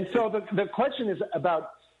 So the question is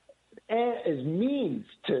about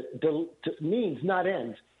means not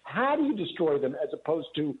ends. How do you destroy them as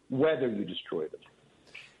opposed to whether you destroy them?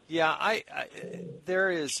 Yeah, there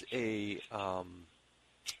is a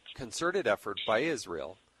concerted effort by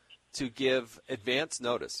Israel to give advance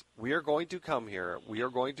notice. We are going to come here. We are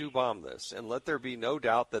going to bomb this. And let there be no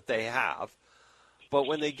doubt that they have. But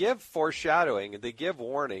when they give foreshadowing, they give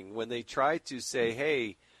warning, when they try to say,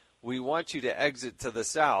 hey, we want you to exit to the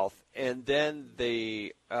south, and then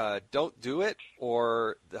they don't do it,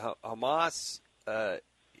 or the Hamas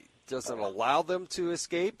doesn't allow them to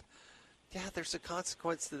escape, yeah, there's a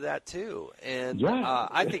consequence to that too. And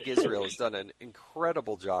I think Israel has done an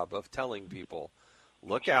incredible job of telling people,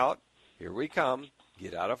 look out, here we come,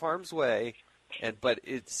 get out of harm's way. But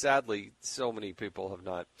it's sadly, so many people have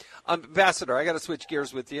not. Ambassador, I got to switch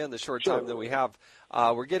gears with you in the short time that we have.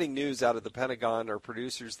 We're getting news out of the Pentagon. Our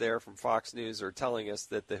producers there from Fox News are telling us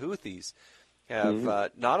that the Houthis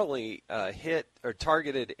have not only hit or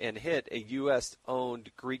targeted and hit a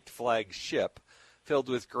U.S.-owned Greek-flagged ship filled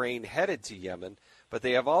with grain headed to Yemen, but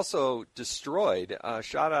they have also destroyed,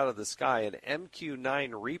 shot out of the sky, an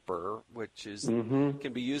MQ-9 Reaper, which is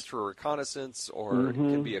can be used for reconnaissance or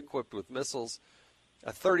can be equipped with missiles,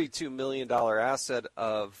 a $32 million asset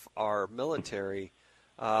of our military.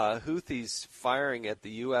 Houthis firing at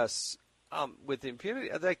the U.S. With impunity.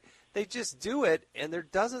 They just do it, and there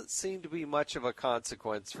doesn't seem to be much of a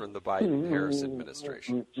consequence from the Biden-Harris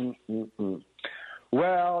administration.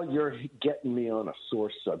 Well, you're getting me on a sore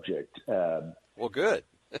subject. Well, good.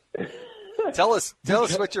 Tell us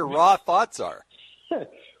what your raw thoughts are.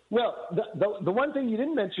 Well, the one thing you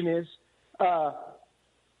didn't mention is that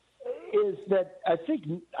I think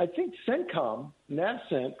CENTCOM,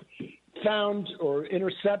 NAVCENT, found or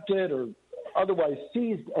intercepted or otherwise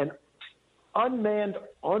seized an unmanned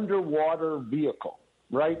underwater vehicle,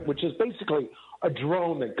 right, which is basically a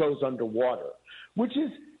drone that goes underwater, which is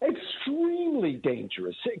extremely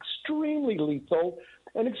dangerous, extremely lethal,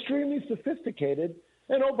 and extremely sophisticated.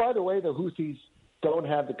 And, oh, by the way, the Houthis don't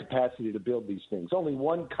have the capacity to build these things. Only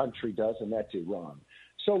one country does, and that's Iran.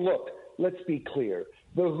 So, look, let's be clear.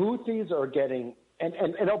 The Houthis are getting and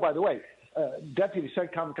oh, by the way, Deputy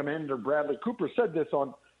CENTCOM Commander Bradley Cooper said this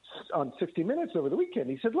on 60 Minutes over the weekend.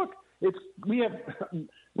 He said, look, we have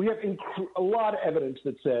a lot of evidence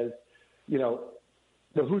that says, you know,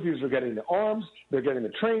 the Houthis are getting the arms, they're getting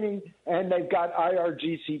the training, and they've got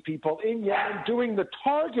IRGC people in Yemen doing the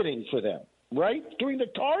targeting for them, right? Doing the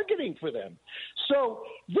targeting for them. So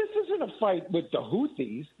this isn't a fight with the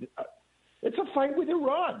Houthis. It's a fight with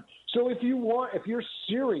Iran. So if you're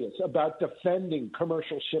serious about defending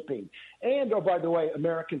commercial shipping and, oh, by the way,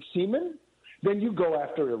 American seamen, then you go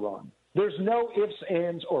after Iran. There's no ifs,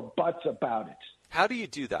 ands, or buts about it. How do you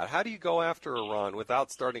do that? How do you go after Iran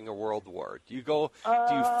without starting a world war? Do you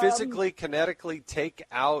physically, kinetically take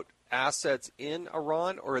out assets in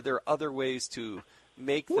Iran, or are there other ways to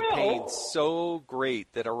make the pain so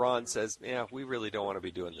great that Iran says, yeah, we really don't want to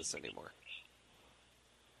be doing this anymore?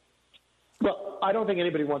 Well, I don't think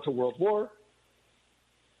anybody wants a world war.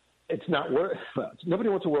 It's not worth. Nobody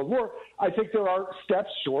wants a world war. I think there are steps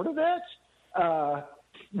short of that.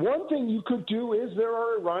 One thing you could do is there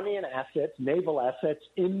are Iranian assets, naval assets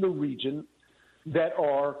in the region that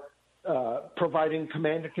are providing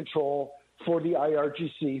command and control for the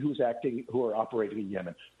IRGC who are operating in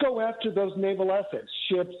Yemen. Go after those naval assets,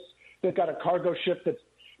 ships. They've got a cargo ship that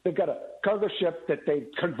they've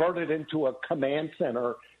converted into a command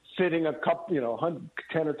center sitting a couple,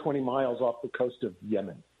 10 or 20 miles off the coast of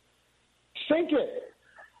Yemen. Sink it.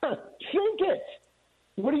 Sink it.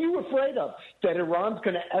 What are you afraid of? That Iran's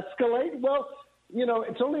going to escalate? Well,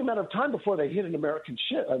 it's only a matter of time before they hit an American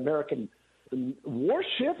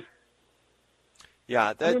warship.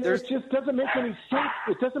 Yeah, it just doesn't make any sense.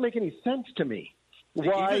 It doesn't make any sense to me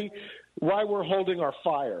why we're holding our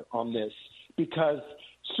fire on this, because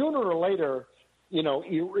sooner or later,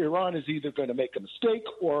 Iran is either going to make a mistake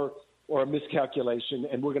or a miscalculation,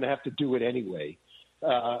 and we're going to have to do it anyway,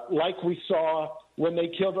 like we saw when they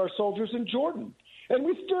killed our soldiers in Jordan. And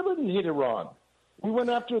we still didn't hit Iran. We went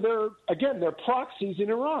after their proxies in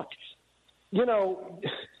Iraq.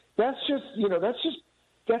 That's just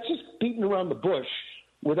beating around the bush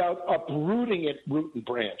without uprooting it root and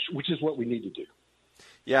branch, which is what we need to do.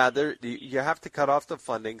 Yeah, you have to cut off the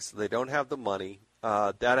funding so they don't have the money.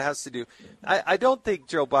 That has to do. I don't think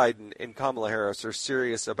Joe Biden and Kamala Harris are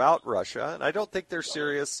serious about Russia, and I don't think they're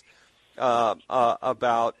serious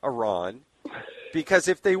about Iran. Because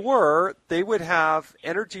if they were, they would have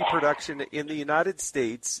energy production in the United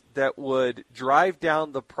States that would drive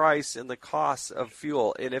down the price and the cost of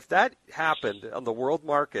fuel. And if that happened on the world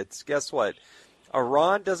markets, guess what?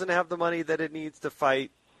 Iran doesn't have the money that it needs to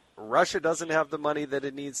fight. Russia doesn't have the money that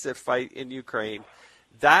it needs to fight in Ukraine.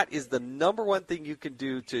 That is the number one thing you can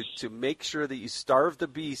do to make sure that you starve the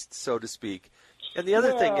beast, so to speak. And the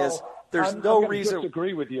other thing is, there's no reason. I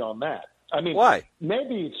disagree with you on that. I mean, why?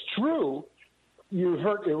 Maybe it's true. You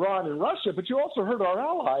hurt Iran and Russia, but you also hurt our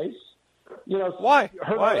allies. Why?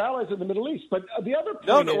 Hurt our allies in the Middle East. But the other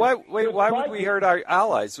point why would we hurt our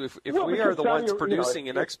allies if we are the ones producing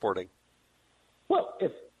and exporting? Well,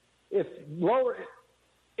 if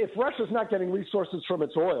Russia's not getting resources from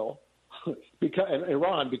its oil, and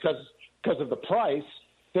Iran because of the price,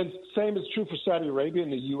 then same is true for Saudi Arabia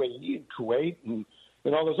and the UAE and Kuwait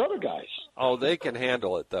and all those other guys. Oh, they can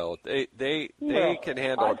handle it, though. They can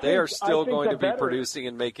handle it. They are still going to be producing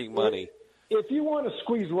and making money. If you want to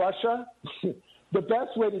squeeze Russia, the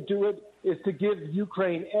best way to do it is to give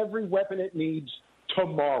Ukraine every weapon it needs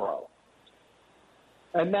tomorrow.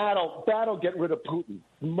 And that'll get rid of Putin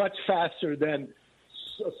much faster than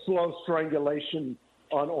slow strangulation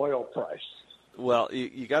on oil price. Well,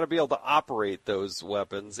 you got to be able to operate those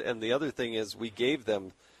weapons. And the other thing is we gave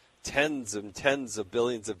them tens and tens of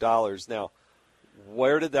billions of dollars. Now,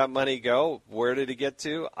 where did that money go? Where did it get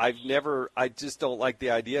to? I just don't like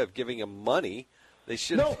the idea of giving them money. They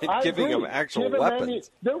should have been giving them actual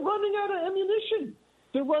weapons. They're running out of ammunition.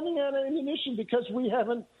 They're running out of ammunition because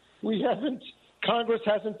Congress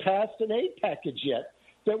hasn't passed an aid package yet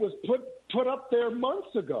that was put up there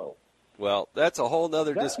months ago. Well, that's a whole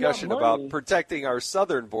other discussion about protecting our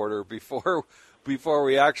southern border before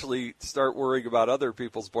we actually start worrying about other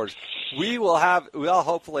people's borders. We'll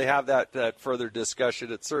hopefully have that further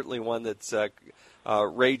discussion. It's certainly one that's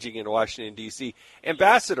raging in Washington, D.C.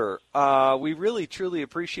 Ambassador, we really, truly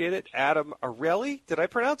appreciate it. Adam Arelli, did I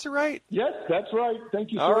pronounce it right? Yes, that's right.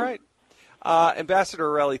 Thank you, sir. All right. Ambassador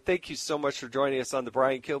Arelli, thank you so much for joining us on the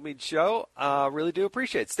Brian Kilmeade Show. Really do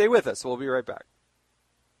appreciate it. Stay with us. We'll be right back.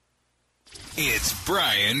 It's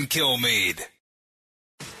Brian Kilmeade.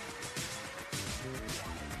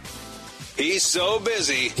 He's so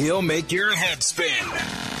busy, he'll make your head spin.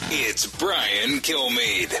 It's Brian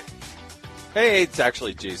Kilmeade. Hey, it's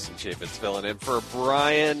actually Jason Chaffetz filling in for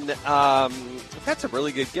Brian. We've had some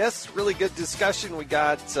really good guests, really good discussion. We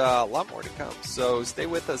got a lot more to come, so stay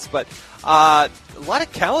with us. But a lot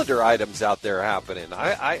of calendar items out there happening.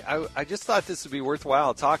 I just thought this would be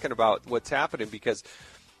worthwhile talking about what's happening because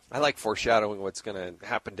I like foreshadowing what's going to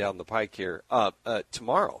happen down the pike here.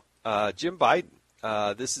 Tomorrow, Jim Biden.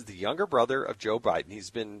 This is the younger brother of Joe Biden.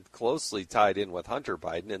 He's been closely tied in with Hunter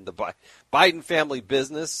Biden and the Biden family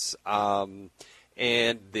business and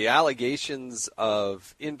the allegations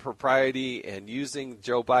of impropriety and using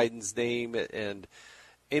Joe Biden's name and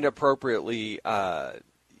inappropriately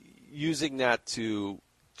using that to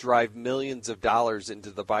drive millions of dollars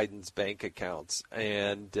into the Biden's bank accounts.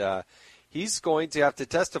 And he's going to have to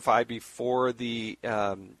testify before the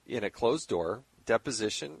in a closed door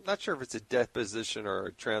deposition. Not sure if it's a deposition or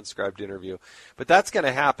a transcribed interview, but that's going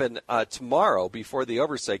to happen tomorrow before the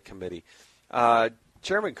Oversight Committee.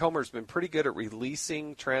 Chairman Comer's been pretty good at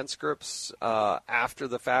releasing transcripts after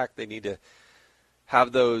the fact. They need to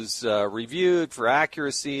have those reviewed for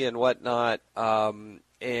accuracy and whatnot,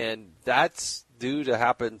 and that's due to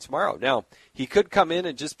happen tomorrow. Now, he could come in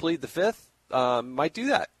and just plead the fifth. Might do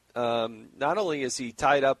that. Not only is he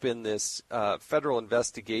tied up in this federal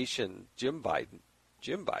investigation, Jim Biden,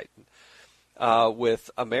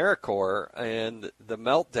 with AmeriCorps and the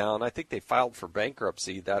meltdown. I think they filed for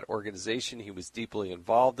bankruptcy, that organization. He was deeply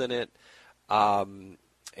involved in it. And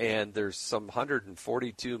there's some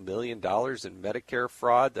 $142 million in Medicare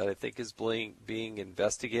fraud that I think is being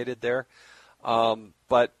investigated there.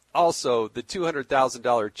 But also the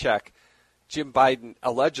 $200,000 check, Jim Biden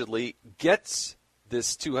allegedly gets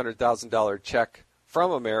this $200,000 check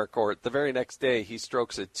from AmeriCorps. The very next day, he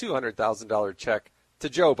strokes a $200,000 check to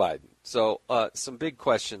Joe Biden. So some big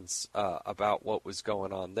questions about what was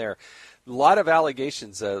going on there. A lot of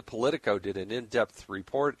allegations. Politico did an in-depth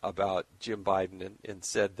report about Jim Biden and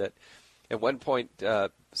said that at one point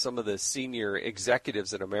some of the senior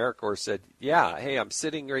executives at AmeriCorps said, yeah, hey, I'm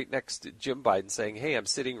sitting right next to Jim Biden, saying, hey, I'm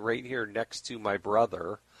sitting right here next to my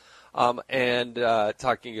brother. And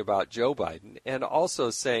talking about Joe Biden, and also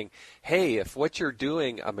saying, hey, if what you're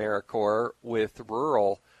doing, AmeriCorps, with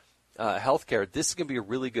rural health care, this is going to be a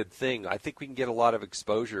really good thing. I think we can get a lot of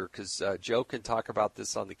exposure because Joe can talk about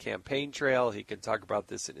this on the campaign trail. He can talk about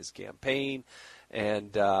this in his campaign.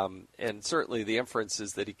 And certainly the inference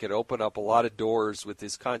is that he could open up a lot of doors with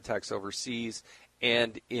his contacts overseas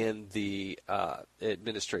and in the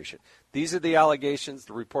administration. These are the allegations,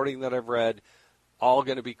 the reporting that I've read. All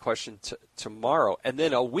going to be questioned tomorrow. And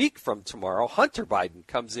then a week from tomorrow, Hunter Biden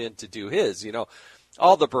comes in to do his. You know,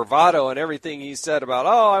 all the bravado and everything he said about,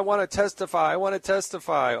 I want to testify.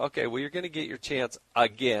 Okay, well, you're going to get your chance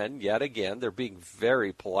yet again. They're being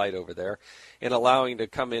very polite over there in allowing to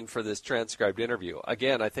come in for this transcribed interview.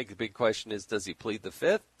 Again, I think the big question is, does he plead the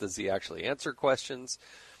fifth? Does he actually answer questions?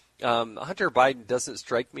 Hunter Biden doesn't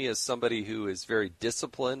strike me as somebody who is very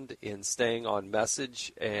disciplined in staying on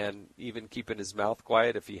message and even keeping his mouth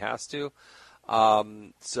quiet if he has to.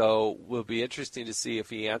 So will be interesting to see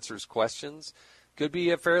if he answers questions. Could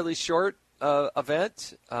be a fairly short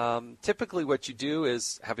event. Typically what you do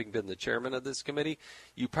is, having been the chairman of this committee,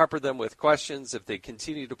 you pepper them with questions. If they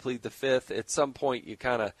continue to plead the fifth, at some point you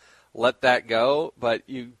kind of let that go, but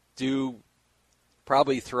you do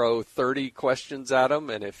probably throw 30 questions at them,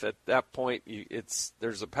 and if at that point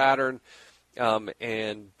there's a pattern,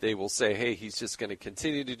 and they will say, hey, he's just going to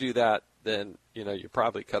continue to do that, then you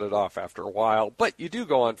probably cut it off after a while, but you do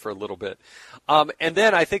go on for a little bit. And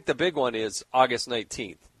then I think the big one is August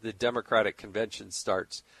 19th. The Democratic convention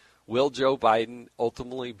starts. Will Joe Biden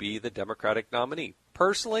ultimately be the Democratic nominee?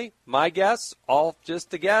 Personally, my guess, all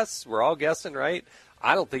just a guess, we're all guessing, right?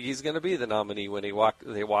 I don't think he's going to be the nominee when they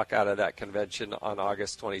walk out of that convention on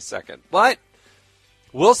August 22nd. But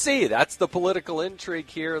we'll see. That's the political intrigue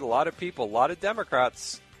here. A lot of people, a lot of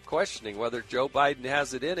Democrats questioning whether Joe Biden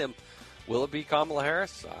has it in him. Will it be Kamala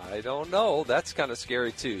Harris? I don't know. That's kind of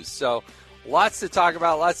scary, too. So lots to talk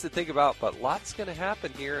about, lots to think about, but lots going to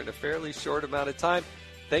happen here in a fairly short amount of time.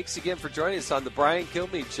 Thanks again for joining us on the Brian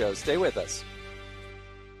Kilmeade Show. Stay with us.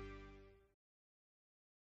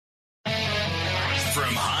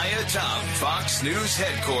 From high atop Fox News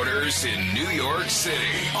headquarters in New York City,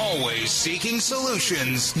 always seeking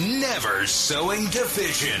solutions, never sowing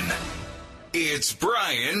division. It's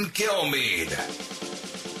Brian Kilmeade.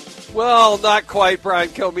 Well, not quite Brian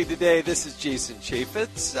Kilmeade today. This is Jason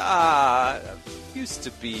Chaffetz. Used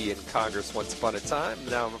to be in Congress once upon a time.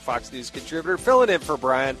 Now I'm a Fox News contributor, filling in for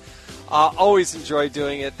Brian. Always enjoy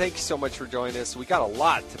doing it. Thank you so much for joining us. We got a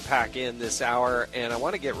lot to pack in this hour, and I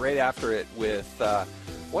want to get right after it with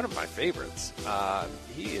one of my favorites.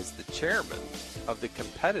 He is the chairman of the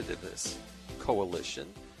Competitiveness Coalition,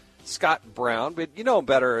 Scott Brown, but you know him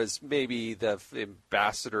better as maybe the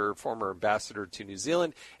former ambassador to New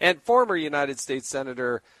Zealand, and former United States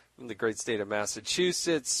Senator from the great state of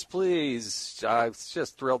Massachusetts. Please, I'm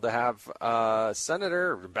just thrilled to have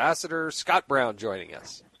Senator, Ambassador Scott Brown joining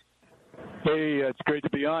us. Hey, it's great to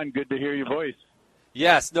be on. Good to hear your voice.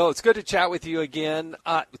 Yes, no, it's good to chat with you again.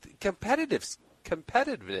 Competitiveness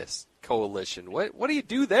Coalition. What do you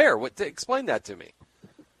do there? Explain that to me.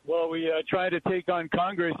 Well, we try to take on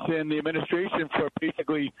Congress and the administration for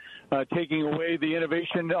basically taking away the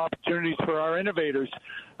innovation opportunities for our innovators.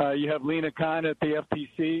 You have Lena Khan at the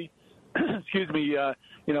FTC. Excuse me.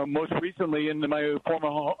 Most recently in my former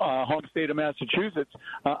home state of Massachusetts,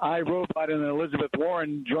 iRobot and Elizabeth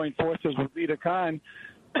Warren joined forces with Lena Khan.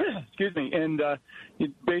 Excuse me, and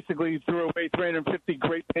it basically threw away 350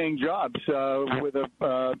 great-paying jobs with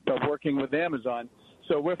working with Amazon.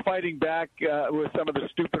 So we're fighting back with some of the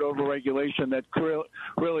stupid overregulation that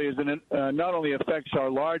really not only affects our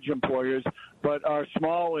large employers, but our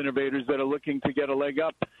small innovators that are looking to get a leg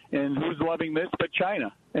up. And who's loving this but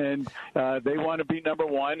China? And they want to be number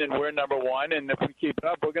one, and we're number one. And if we keep it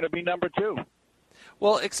up, we're going to be number two.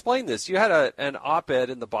 Well, explain this. You had an op-ed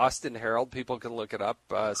in the Boston Herald. People can look it up.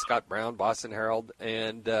 Scott Brown, Boston Herald,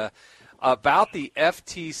 and about the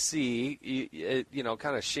FTC,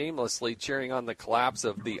 kind of shamelessly cheering on the collapse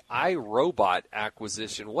of the iRobot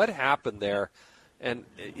acquisition. What happened there? And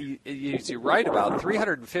you write about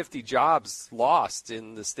 350 jobs lost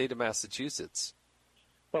in the state of Massachusetts.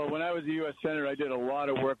 Well, when I was a U.S. Senator, I did a lot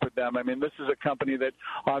of work with them. I mean, this is a company that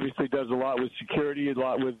obviously does a lot with security, a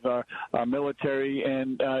lot with military,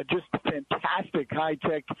 and just fantastic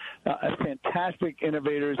high-tech, fantastic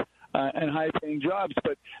innovators and high-paying jobs.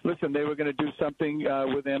 But listen, they were going to do something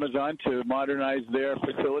with Amazon to modernize their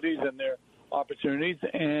facilities and their opportunities,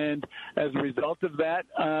 and as a result of that,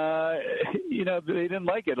 they didn't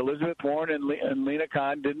like it. Elizabeth Warren and Lena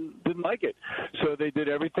Khan didn't like it, so they did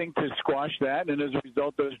everything to squash that, and as a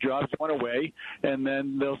result, those jobs went away, and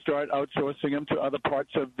then they'll start outsourcing them to other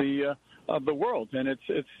parts of the world, and it's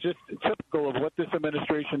just typical of what this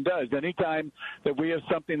administration does. Anytime that we have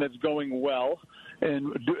something that's going well,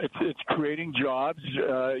 and it's creating jobs,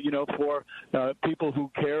 for people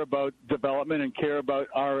who care about development and care about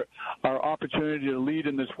our opportunity to lead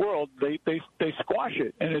in this world, they squash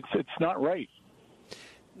it, and it's not right.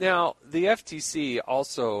 Now, the FTC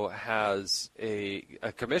also has a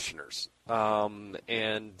commissioners, and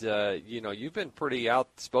you've been pretty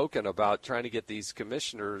outspoken about trying to get these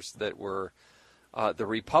commissioners that were the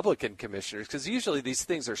Republican commissioners, because usually these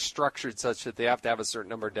things are structured such that they have to have a certain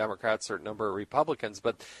number of Democrats, a certain number of Republicans,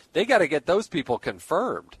 but they got to get those people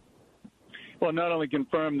confirmed. Well, not only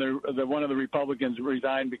confirmed, the one of the Republicans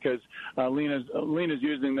resigned because Lena's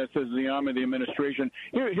using this as the arm of the administration.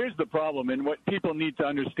 Here's the problem, and what people need to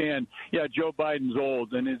understand. Yeah, Joe Biden's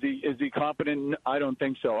old, and is he competent? I don't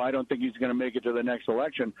think so. I don't think he's going to make it to the next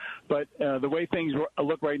election. But the way things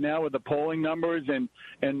look right now with the polling numbers and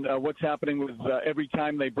what's happening with every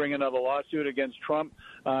time they bring another lawsuit against Trump,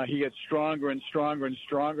 he gets stronger and stronger and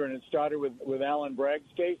stronger. And it started with Alan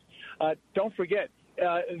Bragg's case. Don't forget.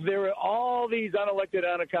 There are all these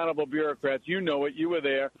unelected, unaccountable bureaucrats, you know it, you were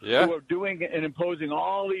there, who are doing and imposing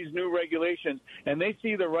all these new regulations, and they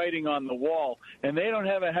see the writing on the wall, and they don't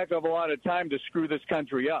have a heck of a lot of time to screw this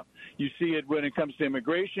country up. You see it when it comes to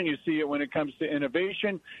immigration, you see it when it comes to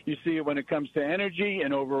innovation, you see it when it comes to energy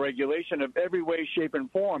and overregulation of every way, shape, and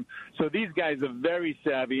form. So these guys are very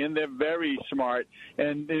savvy, and they're very smart,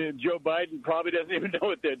 and Joe Biden probably doesn't even know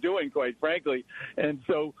what they're doing, quite frankly. And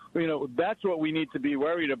so, that's what we need to be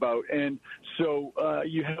worried about. And so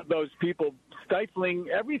you have those people stifling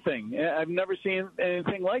everything. I've never seen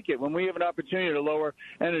anything like it. When we have an opportunity to lower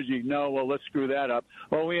energy, let's screw that up.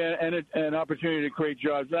 Well, we have an opportunity to create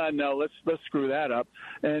jobs. Let's screw that up.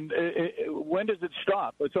 And when does it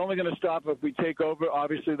stop? It's only going to stop if we take over,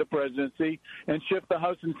 obviously, the presidency and shift the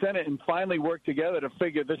House and Senate and finally work together to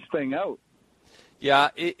figure this thing out. Yeah,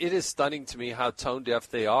 it is stunning to me how tone-deaf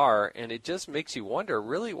they are, and it just makes you wonder,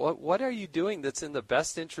 really, what are you doing that's in the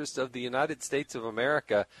best interest of the United States of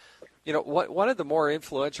America You know, one of the more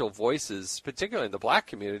influential voices, particularly in the black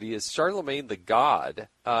community, is Charlemagne the God.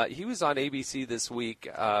 He was on ABC this week,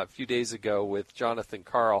 a few days ago, with Jonathan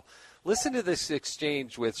Karl. Listen to this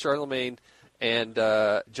exchange with Charlemagne and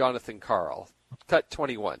Jonathan Karl. Cut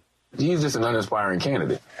 21. He's just an uninspiring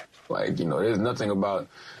candidate. Like, there's nothing about,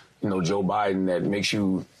 Joe Biden that makes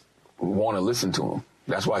you want to listen to him.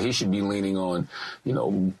 That's why he should be leaning on,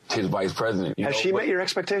 his vice president. Has she met your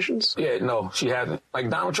expectations? Yeah, no, she hasn't. Like,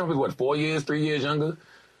 Donald Trump is, 3 years younger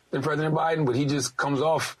than President Biden, but he just comes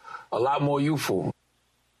off a lot more youthful.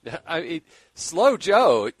 I mean, Slow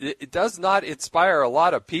Joe, it does not inspire a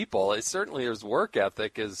lot of people. It certainly, his work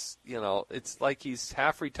ethic is, it's like he's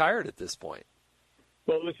half retired at this point.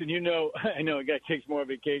 Well, listen, I know a guy takes more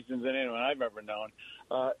vacations than anyone I've ever known.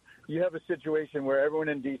 You have a situation where everyone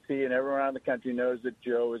in D.C. and everyone around the country knows that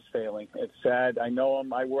Joe is failing. It's sad. I know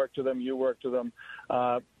him. I worked with him. You worked with him.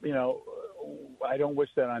 I don't wish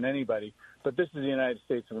that on anybody. But this is the United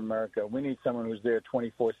States of America. We need someone who's there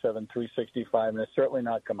 24/7, 365, and it's certainly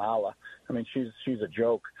not Kamala. I mean, she's a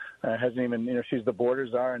joke. Hasn't even, she's the border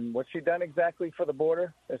czar, and what's she done exactly for the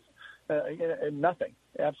border? It's nothing.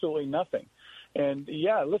 Absolutely nothing. And,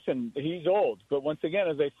 yeah, listen, he's old. But once again,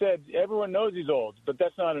 as I said, everyone knows he's old, but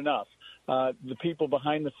that's not enough. The people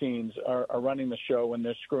behind the scenes are running the show, and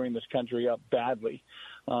they're screwing this country up badly.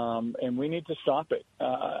 And we need to stop it.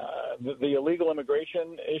 The illegal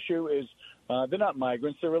immigration issue is they're not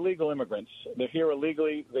migrants. They're illegal immigrants. They're here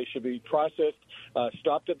illegally. They should be processed,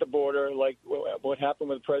 stopped at the border like what happened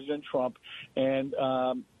with President Trump. And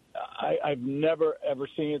I've never, ever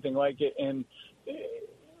seen anything like it. And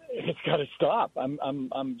it's got to stop.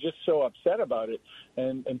 I'm just so upset about it,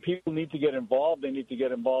 and people need to get involved. They need to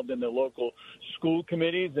get involved in their local school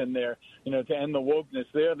committees and their, to end the wokeness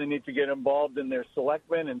there. They need to get involved in their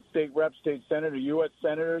selectmen and state reps, state senator, U.S.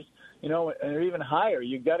 senators, and even higher.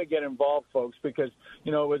 You've got to get involved, folks, because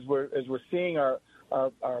as we're seeing our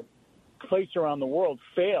place around the world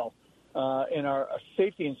fail in our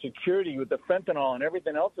safety and security with the fentanyl and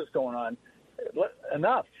everything else that's going on.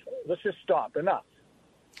 Enough. Let's just stop. Enough.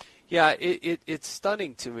 Yeah, it's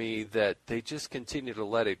stunning to me that they just continue to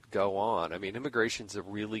let it go on. I mean, immigration's a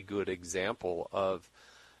really good example of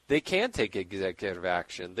they can take executive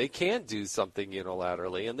action. They can do something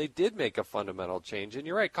unilaterally, and they did make a fundamental change. And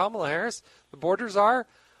you're right, Kamala Harris, the borders are,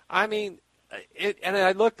 I mean, and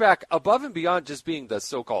I look back above and beyond just being the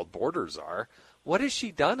so-called border czar. What has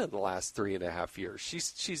she done in the last 3.5 years?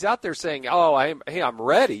 She's out there saying, I'm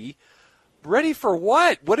ready. Ready for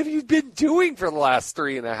what? What have you been doing for the last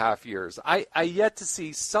 3.5 years? I yet to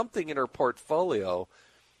see something in her portfolio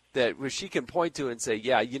that she can point to and say,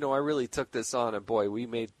 yeah, I really took this on, and boy, we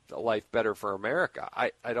made life better for America.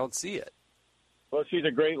 I don't see it. Well, she's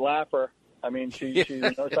a great laugher. I mean, she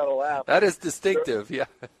knows how to laugh. That is distinctive, yeah.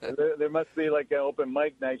 There must be like an open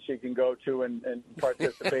mic night she can go to and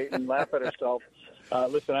participate and laugh at herself.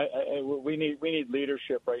 Listen, we need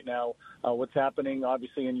leadership right now. What's happening,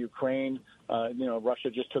 obviously, in Ukraine, Russia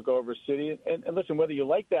just took over a city. And listen, whether you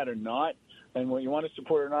like that or not, and what you want to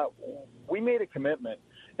support or not, we made a commitment.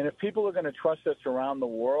 And if people are going to trust us around the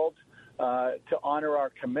world to honor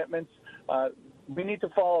our commitments, we need to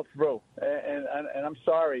follow through. And I'm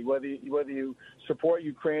sorry, whether you support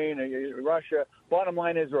Ukraine or Russia, bottom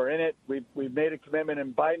line is we're in it. We've made a commitment,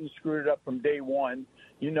 and Biden screwed it up from day one.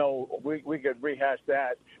 We could rehash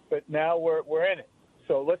that, but now we're in it.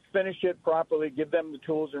 So let's finish it properly, give them the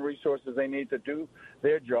tools and resources they need to do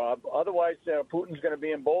their job. Otherwise, Putin's going to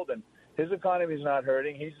be emboldened. His economy is not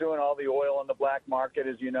hurting. He's doing all the oil on the black market,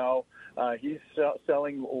 as you know. He's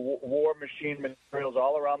selling war machine materials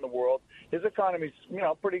all around the world. His economy's,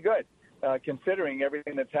 pretty good, considering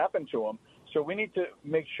everything that's happened to him. So we need to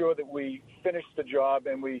make sure that we finish the job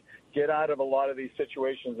and we get out of a lot of these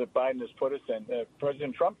situations that Biden has put us in.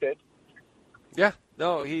 President Trump did. Yeah,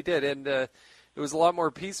 no, he did. And it was a lot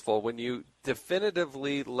more peaceful when you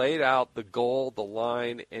definitively laid out the goal, the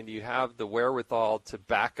line, and you have the wherewithal to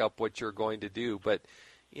back up what you're going to do. But,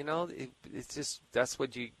 it's just that's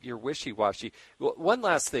what you're wishy-washy. One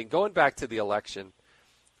last thing, going back to the election,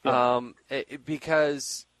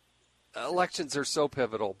 because elections are so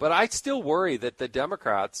pivotal. But I still worry that the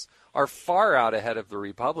Democrats are far out ahead of the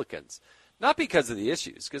Republicans, not because of the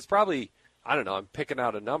issues, because probably, I don't know, I'm picking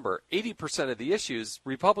out a number, 80% of the issues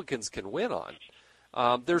Republicans can win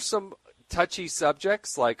on. There's some touchy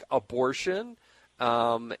subjects like abortion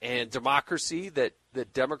and democracy that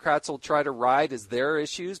Democrats will try to ride as their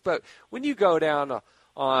issues. But when you go down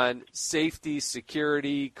on safety,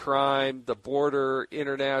 security, crime, the border,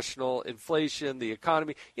 international inflation, the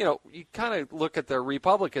economy, you kind of look at the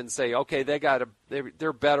Republicans and say, okay,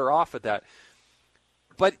 they're better off at that.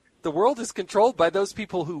 But the world is controlled by those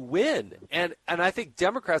people who win. And I think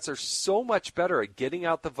Democrats are so much better at getting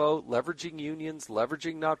out the vote, leveraging unions,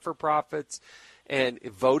 leveraging not-for-profits, and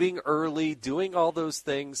voting early, doing all those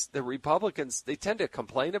things. The Republicans, they tend to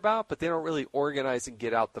complain about, but they don't really organize and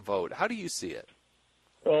get out the vote. How do you see it?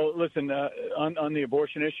 Well, listen, on the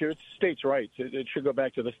abortion issue, it's states' rights. It should go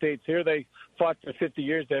back to the states. Here they fought for 50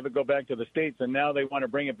 years to have it go back to the states, and now they want to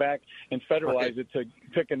bring it back and federalize it to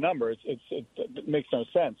pick a number. It makes no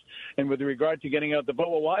sense. And with regard to getting out the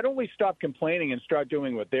vote, well, why don't we stop complaining and start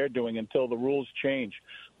doing what they're doing until the rules change?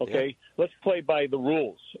 Okay, yeah. Let's play by the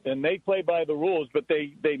rules. And they play by the rules, but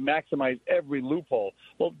they maximize every loophole.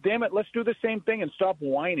 Well, damn it, let's do the same thing and stop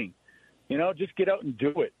whining. Just get out and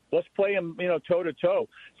do it. Let's play them, toe-to-toe.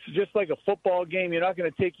 It's just like a football game. You're not going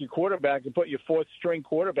to take your quarterback and put your fourth-string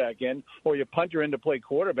quarterback in or your punter in to play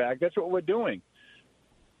quarterback. That's what we're doing.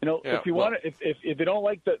 If you want to, if you don't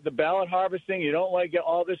like the ballot harvesting, you don't like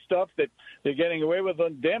all this stuff that they're getting away with,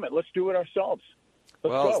 then damn it, let's do it ourselves.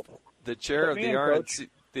 Let's go. The chair of the RNC,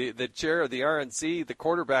 the chair of the RNC, the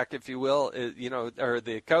quarterback, if you will, or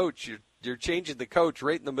the coach, you're changing the coach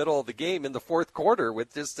right in the middle of the game in the fourth quarter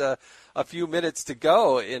with just a few minutes to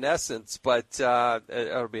go, in essence. But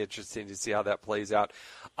it'll be interesting to see how that plays out.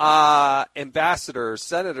 Ambassador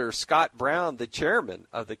Senator Scott Brown, the chairman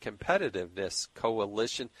of the Competitiveness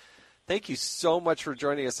Coalition, thank you so much for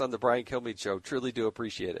joining us on the Brian Kilmeade Show. Truly do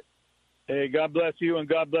appreciate it. Hey, God bless you and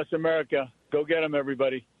God bless America. Go get them,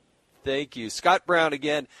 everybody. Thank you. Scott Brown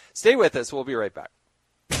again. Stay with us. We'll be right back.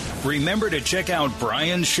 Remember to check out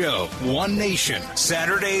Brian's show, One Nation,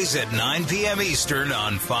 Saturdays at 9 p.m. Eastern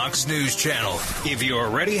on Fox News Channel. If you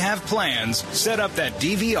already have plans, set up that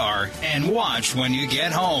DVR and watch when you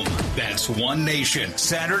get home. That's One Nation,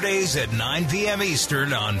 Saturdays at 9 p.m.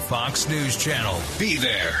 Eastern on Fox News Channel. Be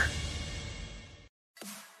there.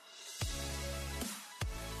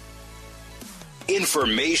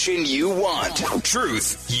 Information you want.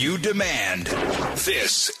 Truth you demand.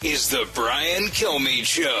 This is the Brian Kilmeade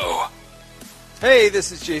Show. Hey,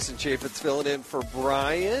 this is Jason Chaffetz filling in for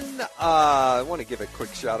Brian. I want to give a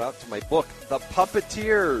quick shout out to my book, The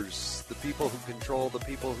Puppeteers, the people who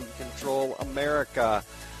control America.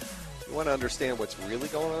 You want to understand what's really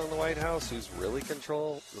going on in the White House, who's really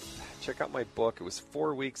control? Check out my book. It was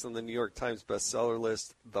 4 weeks on the New York Times bestseller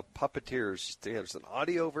list, The Puppeteers. There's an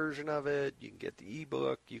audio version of it. You can get the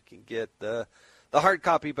ebook. You can get the hard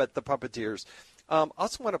copy, but The Puppeteers.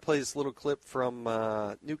 Also want to play this little clip from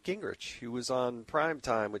Newt Gingrich, who was on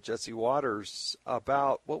Primetime with Jesse Waters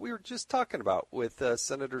about what we were just talking about with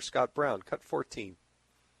Senator Scott Brown. Cut 14.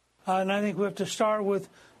 And I think we have to start with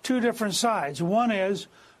two different sides. One is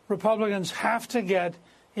Republicans have to get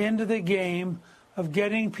into the game of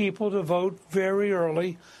getting people to vote very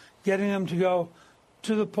early, getting them to go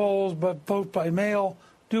to the polls, but vote by mail,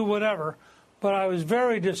 do whatever. But I was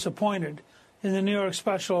very disappointed in the New York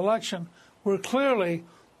special election, where clearly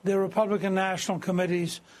the Republican National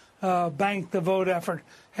Committee's bank the vote effort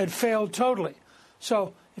had failed totally.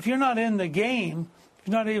 So if you're not in the game, if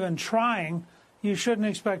you're not even trying, you shouldn't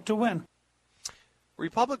expect to win.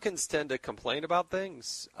 Republicans tend to complain about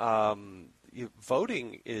things.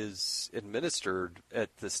 Voting is administered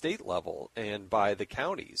at the state level and by the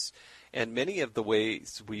counties, and many of the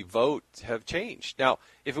ways we vote have changed. Now,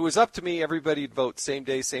 if it was up to me, everybody'd vote same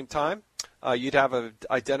day, same time. You'd have an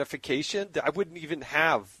identification. I wouldn't even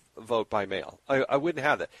have vote by mail. I wouldn't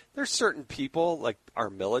have that. There's certain people, like our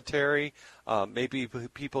military, maybe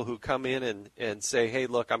people who come in and say, hey,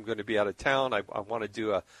 look, I'm going to be out of town. I want to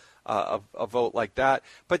do a vote like that.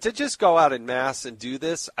 But to just go out en masse and do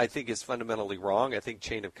this, I think is fundamentally wrong. I think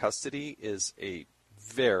chain of custody is a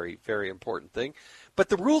very, very important thing. But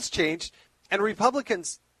the rules changed, and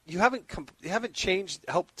Republicans, you haven't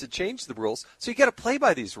helped to change the rules, so you got to play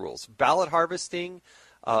by these rules. Ballot harvesting,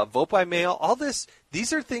 vote by mail, all this.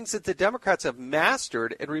 These are things that the Democrats have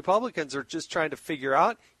mastered, and Republicans are just trying to figure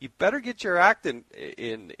out. You better get your act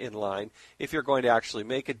in line if you're going to actually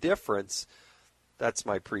make a difference. That's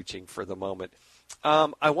my preaching for the moment.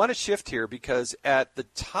 I want to shift here because at the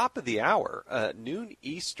top of the hour, noon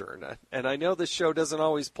Eastern, and I know this show doesn't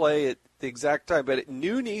always play at the exact time, but at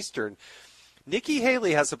noon Eastern, Nikki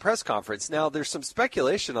Haley has a press conference. Now, there's some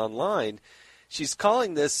speculation online. She's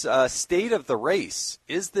calling this state of the race.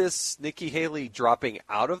 Is this Nikki Haley dropping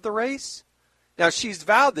out of the race? Now, she's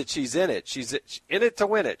vowed that she's in it. She's in it to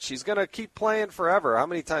win it. She's going to keep playing forever. How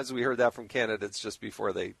many times have we heard that from candidates just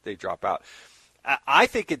before they drop out? I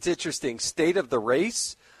think it's interesting. State of the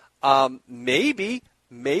race, maybe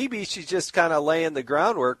she's just kind of laying the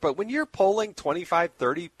groundwork. But when you're polling 25,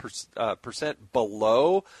 30%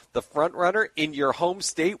 below the front runner in your home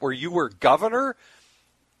state where you were governor,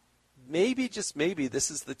 maybe, just maybe,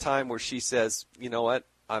 this is the time where she says, you know what,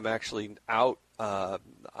 I'm actually out.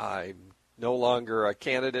 I'm no longer a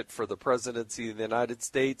candidate for the presidency of the United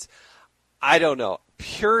States. I don't know.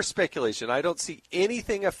 Pure speculation. I don't see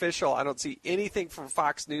anything official. I don't see anything from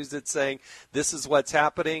Fox News that's saying this is what's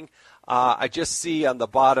happening. I just see on the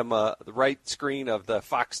bottom, the right screen of the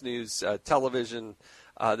Fox News television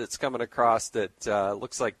that's coming across that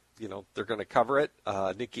looks like, they're going to cover it.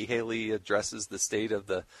 Nikki Haley addresses the state of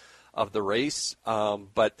the race.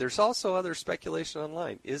 But there's also other speculation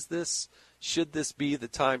online. Should this be the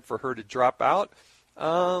time for her to drop out?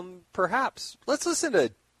 Perhaps. Let's listen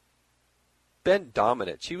to Ben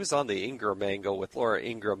Dominant. She was on the Ingram angle with Laura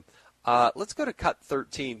Ingram. Let's go to cut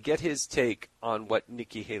 13, get his take on what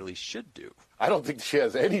Nikki Haley should do. I don't think she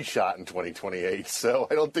has any shot in 2028, so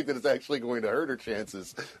I don't think that it's actually going to hurt her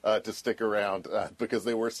chances to stick around because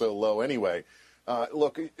they were so low anyway.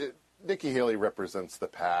 Look, Nikki Haley represents the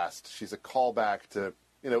past. She's a callback to,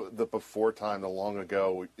 the before time, the long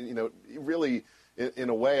ago. Really, in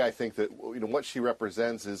a way, I think that, what she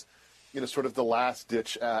represents is, sort of the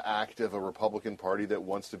last-ditch act of a Republican Party that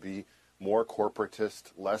wants to be more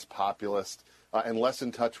corporatist, less populist, and less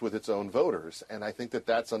in touch with its own voters. And I think that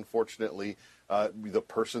that's unfortunately the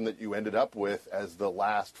person that you ended up with as the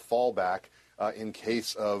last fallback in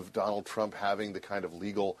case of Donald Trump having the kind of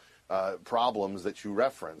legal problems that you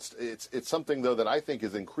referenced. It's something, though, that I think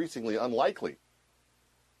is increasingly unlikely.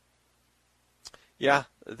 Yeah,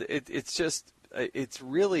 it's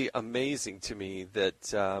really amazing to me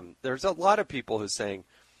that there's a lot of people who are saying,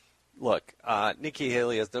 look, Nikki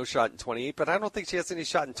Haley has no shot in 28, but I don't think she has any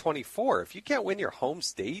shot in 24. If you can't win your home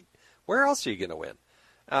state, where else are you going to win?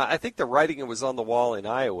 I think the writing was on the wall in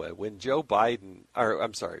Iowa when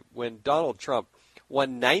when Donald Trump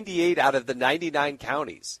won 98 out of the 99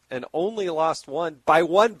 counties and only lost by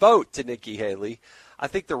one vote to Nikki Haley. I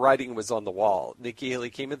think the writing was on the wall. Nikki Haley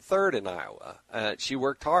came in third in Iowa. She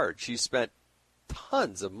worked hard. She spent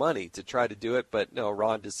tons of money to try to do it, but no,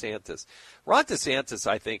 Ron DeSantis,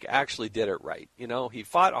 I think, actually did it right. He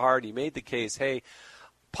fought hard. He made the case, hey,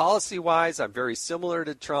 policy-wise, I'm very similar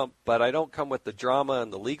to Trump, but I don't come with the drama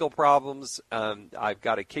and the legal problems. I've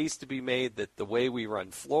got a case to be made that the way we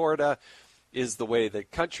run Florida is the way the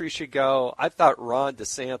country should go. I thought Ron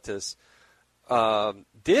DeSantis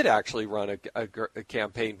did actually run a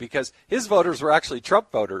campaign because his voters were actually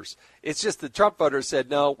Trump voters. It's just the Trump voters said,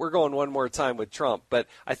 no, we're going one more time with Trump. But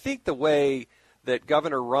I think the way that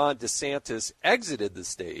Governor Ron DeSantis exited the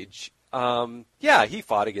stage, he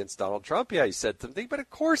fought against Donald Trump. Yeah, he said something. But, of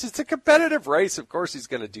course, it's a competitive race. Of course he's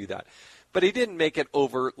going to do that. But he didn't make it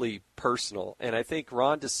overtly personal. And I think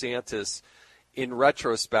Ron DeSantis, in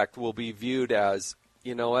retrospect, will be viewed as,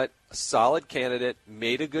 a solid candidate,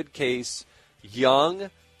 made a good case, young.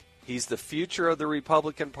 He's the future of the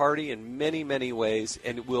Republican Party in many, many ways,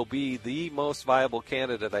 and will be the most viable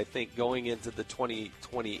candidate, I think, going into the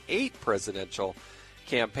 2028 presidential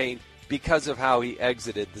campaign because of how he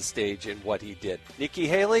exited the stage and what he did. Nikki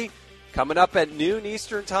Haley, coming up at noon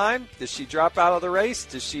Eastern Time. Does she drop out of the race?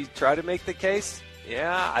 Does she try to make the case?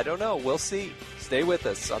 Yeah, I don't know. We'll see. Stay with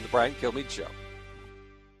us on the Brian Kilmeade Show.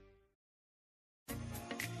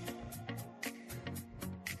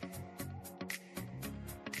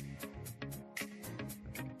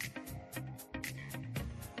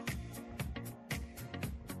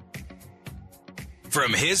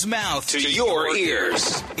 From his mouth to your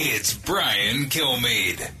ears, it's Brian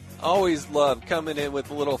Kilmeade. Always love coming in with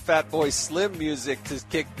a little Fatboy Slim music to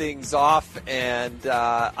kick things off. And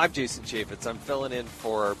I'm Jason Chaffetz. I'm filling in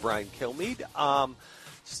for Brian Kilmeade.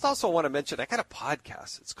 Just also want to mention, I got a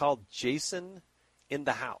podcast. It's called Jason in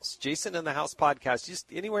the House. Jason in the House podcast. Just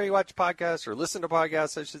anywhere you watch podcasts or listen to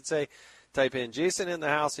podcasts, I should say, type in Jason in the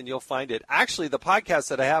House and you'll find it. Actually, the podcast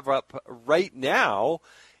that I have up right now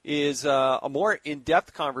is a more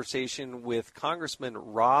in-depth conversation with Congressman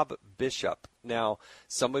Rob Bishop. Now,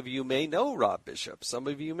 some of you may know Rob Bishop. Some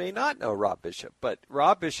of you may not know Rob Bishop. But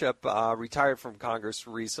Rob Bishop retired from Congress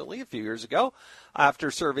recently, a few years ago, after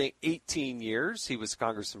serving 18 years. He was a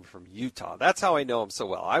congressman from Utah. That's how I know him so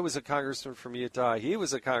well. I was a congressman from Utah. He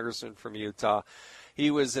was a congressman from Utah. He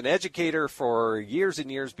was an educator for years and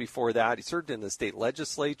years before that. He served in the state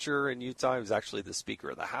legislature in Utah. He was actually the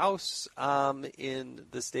Speaker of the House in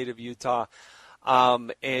the state of Utah.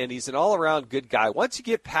 And he's an all-around good guy. Once you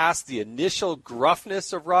get past the initial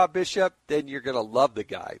gruffness of Rob Bishop, then you're going to love the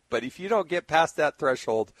guy. But if you don't get past that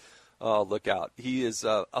threshold, look out. He is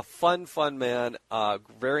a fun man,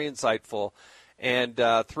 very insightful, and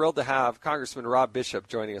thrilled to have Congressman Rob Bishop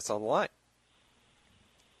joining us on the line.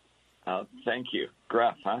 Thank you.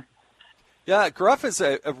 Gruff, huh? Yeah, gruff is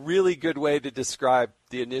a really good way to describe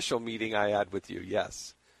the initial meeting I had with you.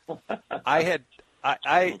 Yes, yeah,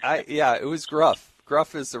 it was gruff.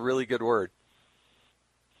 Gruff is a really good word.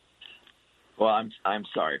 Well, I'm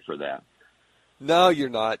sorry for that. No, you're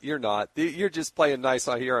not. You're not. You're just playing nice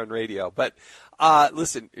here on radio. But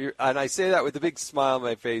listen, and I say that with a big smile on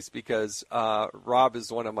my face because Rob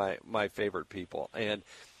is one of my favorite people. And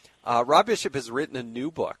Rob Bishop has written a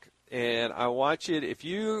new book. And I want you to, if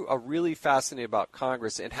you are really fascinated about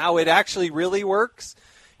Congress and how it actually really works,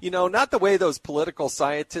 not the way those political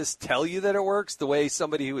scientists tell you that it works, the way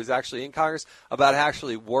somebody who is actually in Congress about how it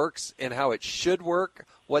actually works and how it should work,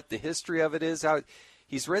 what the history of it is, how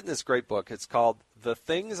he's written this great book. It's called The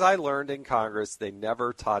Things I Learned in Congress They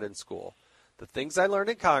Never Taught in School. The Things I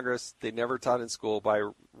Learned in Congress They Never Taught in School by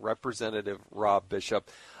Representative Rob Bishop.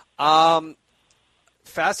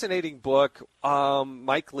 Fascinating book.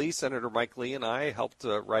 Mike Lee, Senator Mike Lee, and I helped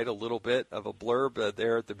write a little bit of a blurb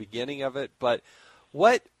there at the beginning of it. But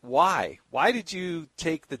why did you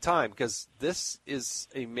take the time? Because this is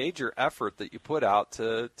a major effort that you put out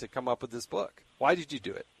to come up with this book. Why did you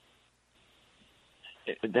do it?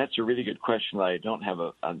 That's a really good question that I don't have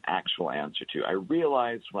an actual answer to. I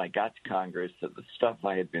realized when I got to Congress that the stuff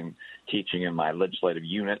I had been teaching in my legislative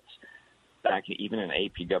units, back even in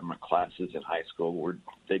AP government classes in high school,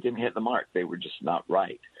 they didn't hit the mark. They were just not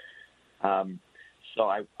right. So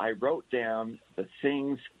I wrote down the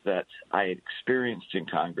things that I had experienced in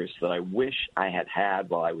Congress that I wish I had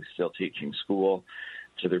while I was still teaching school,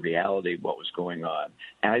 to the reality of what was going on.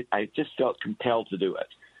 And I just felt compelled to do it.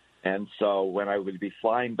 And so when I would be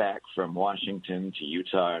flying back from Washington to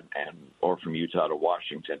Utah or from Utah to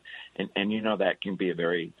Washington, and that can be a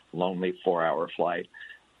very lonely 4-hour flight,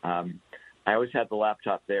 I always had the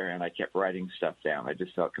laptop there and I kept writing stuff down. I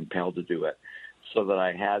just felt compelled to do it so that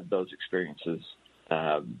I had those experiences.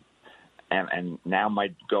 And now my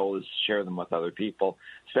goal is to share them with other people,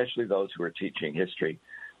 especially those who are teaching history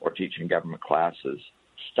or teaching government classes.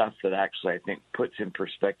 Stuff that actually, I think, puts in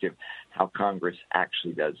perspective how Congress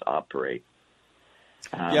actually does operate.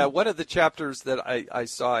 Yeah, one of the chapters that I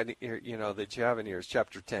saw in here, that you have in here is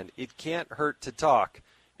chapter 10. It can't hurt to talk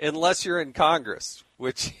unless you're in Congress,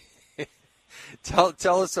 which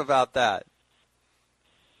tell us about that.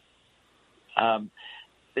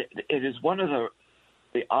 It is one of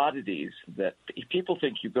the oddities that people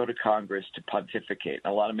think you go to Congress to pontificate.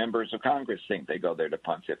 A lot of members of Congress think they go there to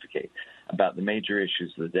pontificate about the major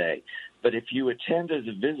issues of the day. But if you attend as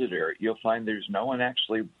a visitor, you'll find there's no one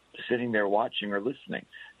actually sitting there watching or listening.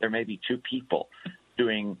 There may be two people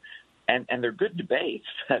doing, and they're good debates,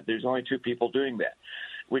 but there's only two people doing that,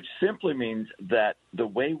 which simply means that the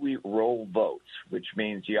way we roll votes, which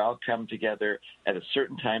means you all come together at a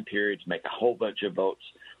certain time period to make a whole bunch of votes,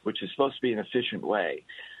 which is supposed to be an efficient way,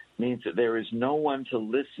 means that there is no one to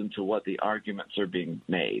listen to what the arguments are being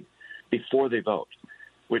made before they vote,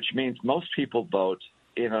 which means most people vote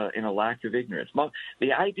in a lack of ignorance.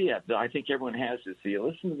 The idea that I think everyone has is that you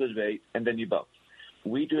listen to the debate and then you vote.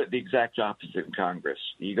 We do it the exact opposite in Congress.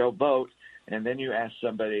 You go vote, and then you ask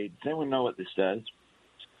somebody, does anyone know what this does?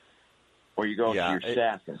 Or you go to your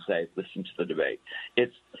staff and say, listen to the debate.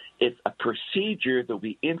 It's a procedure that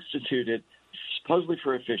we instituted supposedly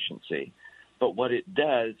for efficiency, but what it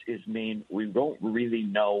does is mean we won't really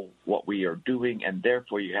know what we are doing, and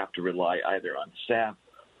therefore you have to rely either on staff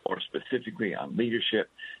or specifically on leadership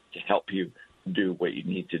to help you do what you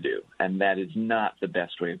need to do. And that is not the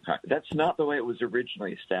best way of that's not the way it was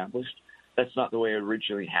originally established. That's not the way it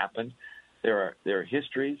originally happened. There are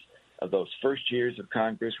histories of those first years of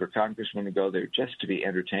Congress where congressmen would go there just to be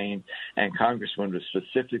entertained, and congressmen would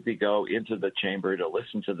specifically go into the chamber to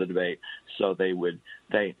listen to the debate so they would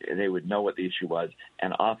know what the issue was,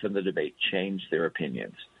 and often the debate changed their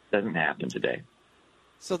opinions. Doesn't happen today.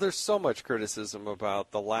 So there's so much criticism about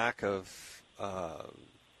the lack of,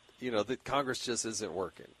 that Congress just isn't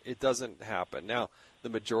working. It doesn't happen. Now, the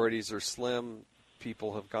majorities are slim.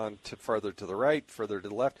 People have gone further to the right, further to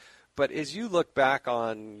the left. But as you look back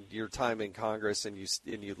on your time in Congress and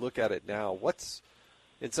you look at it now,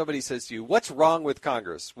 and somebody says to you, what's wrong with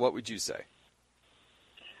Congress? What would you say?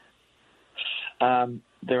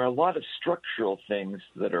 There are a lot of structural things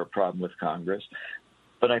that are a problem with Congress.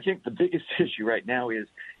 But I think the biggest issue right now is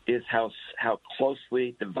how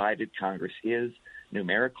closely divided Congress is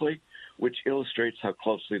numerically, which illustrates how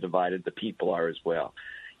closely divided the people are as well.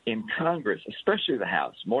 In Congress, especially the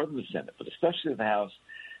House, more than the Senate, but especially the House,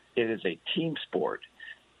 it is a team sport,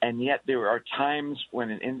 and yet there are times when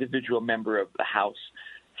an individual member of the House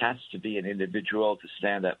has to be an individual to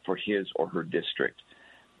stand up for his or her district.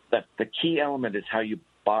 The key element is how you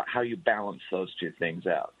balance those two things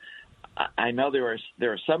out. I know there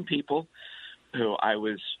are some people who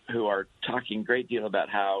are talking a great deal about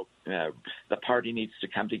how the party needs to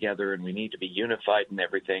come together and we need to be unified and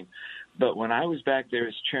everything. But when I was back there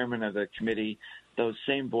as chairman of the committee, those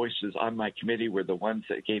same voices on my committee were the ones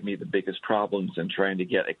that gave me the biggest problems in trying to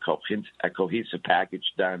get a cohesive package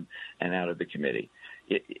done and out of the committee.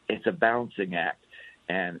 It's a balancing act,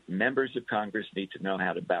 and members of Congress need to know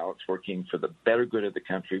how to balance working for the better good of the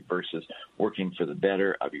country versus working for the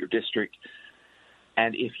better of your district.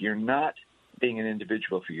 And if you're not being an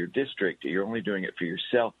individual for your district, you're only doing it for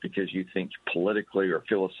yourself because you think politically or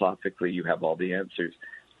philosophically you have all the answers,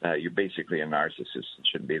 you're basically a narcissist and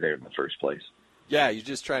shouldn't be there in the first place. Yeah, you're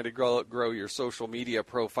just trying to grow your social media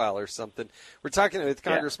profile or something. We're talking with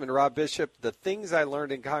Congressman Rob Bishop. The things I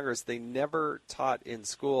learned in Congress, they never taught in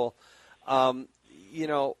school. You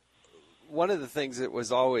know, one of the things that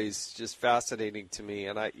was always just fascinating to me,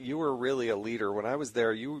 and you were really a leader. When I was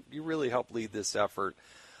there, you really helped lead this effort.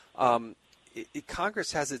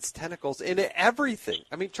 Congress has its tentacles in everything.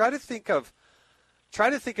 I mean, try to think of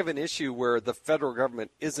an issue where the federal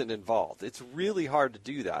government isn't involved. It's really hard to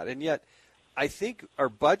do that, and yet I think our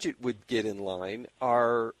budget would get in line.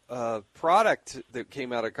 Our product that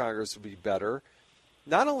came out of Congress would be better,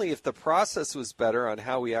 not only if the process was better on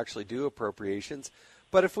how we actually do appropriations,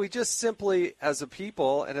 but if we just simply, as a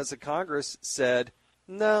people and as a Congress, said,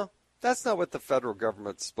 no, that's not what the federal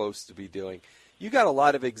government's supposed to be doing. You got a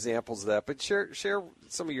lot of examples of that, but share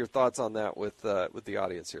some of your thoughts on that with the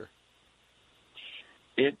audience here.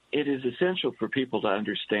 It is essential for people to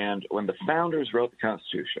understand when the founders wrote the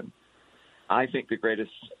Constitution. I think the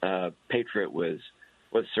greatest patriot was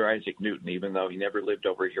Sir Isaac Newton, even though he never lived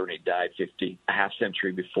over here and he died a half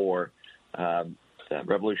century before the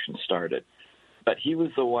revolution started. But he was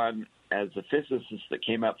the one, as a physicist, that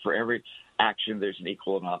came up for every action there's an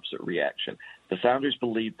equal and opposite reaction. The founders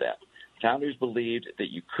believed that. Founders believed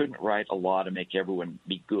that you couldn't write a law to make everyone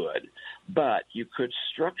be good, but you could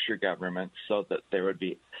structure government so that there would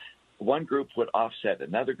be one group would offset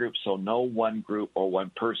another group, so no one group or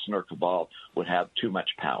one person or cabal would have too much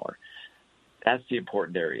power. That's the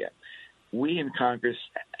important area. We in Congress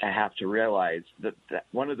have to realize that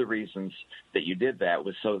one of the reasons that you did that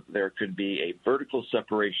was so there could be a vertical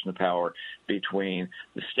separation of power between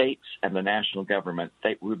the states and the national government.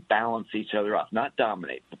 They would balance each other off, not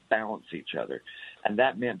dominate, but balance each other. And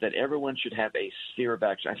that meant that everyone should have a sphere of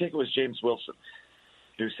action. I think it was James Wilson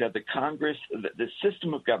who said that Congress, the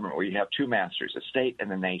system of government where you have two masters, a state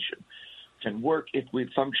and a nation, can work if we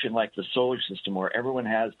function like the solar system where everyone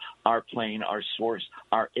has our plane, our source,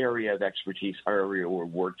 our area of expertise, our area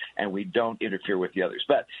of work, and we don't interfere with the others.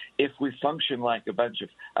 But if we function like a bunch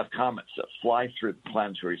of comets that fly through the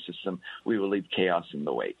planetary system, we will leave chaos in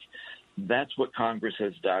the wake. That's what Congress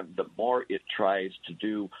has done. The more it tries to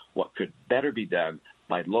do what could better be done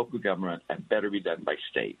by local government and better be done by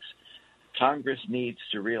states. Congress needs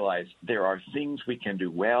to realize there are things we can do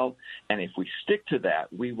well, and if we stick to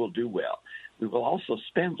that, we will do well. We will also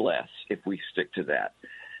spend less if we stick to that.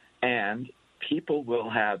 And people will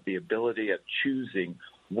have the ability of choosing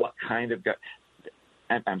what kind of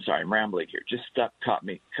I'm sorry, I'm rambling here. Just cut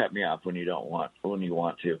me off when you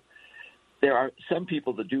want to. There are some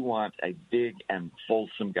people that do want a big and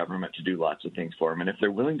fulsome government to do lots of things for them, and if they're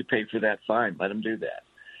willing to pay for that, fine, let them do that.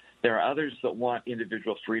 There are others that want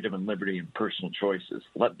individual freedom and liberty and personal choices.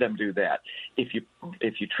 Let them do that. If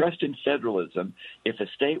you trust in federalism, if a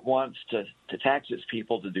state wants to tax its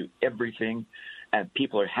people to do everything and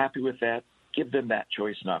people are happy with that, give them that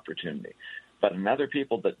choice and opportunity. But in other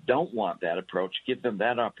people that don't want that approach, give them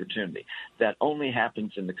that opportunity. That only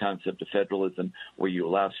happens in the concept of federalism where you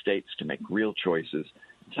allow states to make real choices.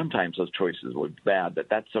 Sometimes those choices will be bad, but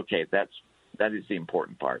that's okay. That is the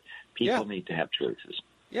important part. People need to have choices.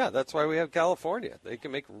 Yeah, that's why we have California. They can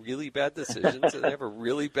make really bad decisions, and they have a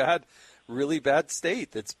really bad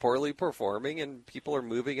state that's poorly performing, and people are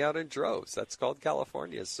moving out in droves. That's called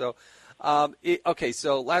California. So, okay,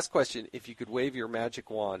 so last question. If you could wave your magic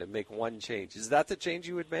wand and make one change, is that the change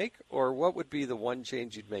you would make, or what would be the one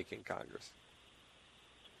change you'd make in Congress?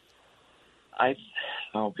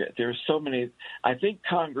 There's so many. I think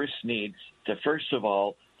Congress needs to, first of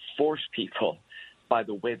all, force people by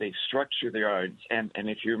the way they structure their arguments. And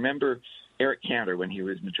if you remember Eric Cantor, when he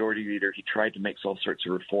was majority leader, he tried to make all sorts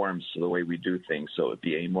of reforms to the way we do things so it would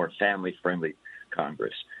be a more family-friendly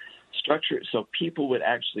Congress. Structure it so people would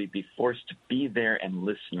actually be forced to be there and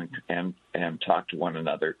listen and talk to one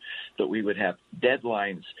another, that we would have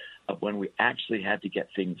deadlines of when we actually had to get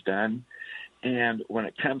things done. And when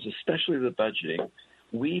it comes especially to the budgeting,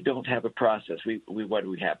 we don't have a process. What do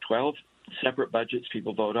we have, 12 separate budgets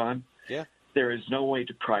people vote on? Yeah. there is no way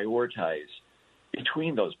to prioritize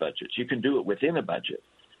between those budgets. You can do it within a budget.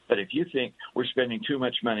 But if you think we're spending too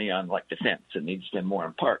much money on, like, defense and need to spend more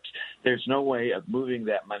on parks, there's no way of moving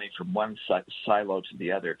that money from one silo to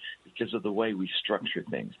the other because of the way we structure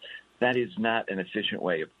things. That is not an efficient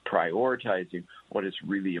way of prioritizing what is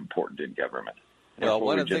really important in government. Well,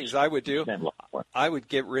 one of the things I would do, I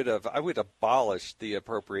would abolish the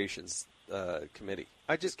appropriations committee.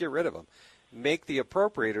 I'd just get rid of them. Make the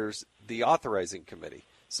appropriators the authorizing committee.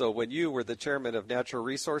 So when you were the chairman of Natural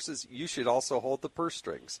Resources, you should also hold the purse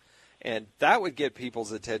strings. And that would get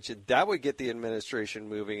people's attention. That would get the administration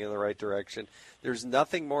moving in the right direction. There's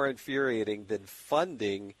nothing more infuriating than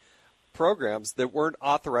funding programs that weren't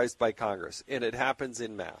authorized by Congress. And it happens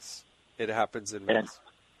in mass. It happens in mass.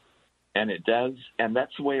 And it does. And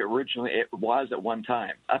that's the way it was at one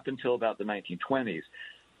time. Up until about the 1920s,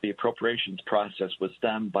 the appropriations process was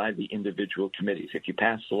done by the individual committees. If you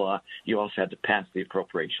passed the law, you also had to pass the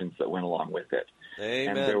appropriations that went along with it.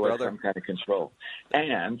 Amen, and there was brother. some kind of control.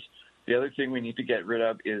 And the other thing we need to get rid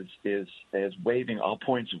of is waiving all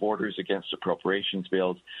points of orders against appropriations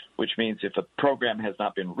bills, which means if a program has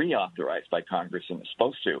not been reauthorized by Congress and is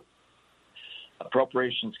supposed to,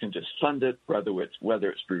 appropriations can just fund it, whether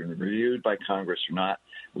it's being reviewed by Congress or not.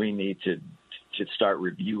 We need to start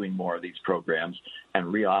reviewing more of these programs and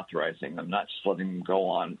reauthorizing them, not just letting them go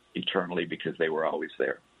on eternally because they were always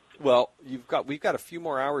there. Well, we've got a few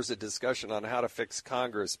more hours of discussion on how to fix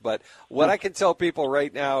Congress, but what I can tell people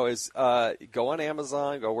right now is go on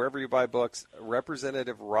Amazon, go wherever you buy books.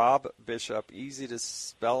 Representative Rob Bishop, easy to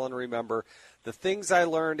spell and remember. The Things I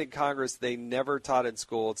Learned in Congress They Never Taught in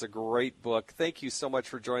School. It's a great book. Thank you so much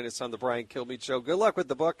for joining us on the Brian Kilmeade Show. Good luck with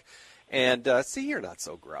the book. And see, you're not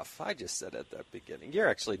so gruff. I just said at the beginning. You're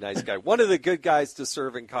actually a nice guy. One of the good guys to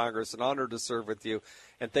serve in Congress. An honor to serve with you.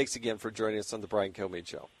 And thanks again for joining us on the Brian Kilmeade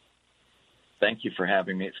Show. Thank you for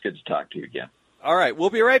having me. It's good to talk to you again. All right.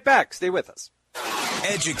 We'll be right back. Stay with us.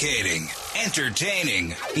 Educating,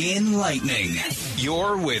 entertaining, enlightening.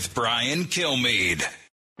 You're with Brian Kilmeade.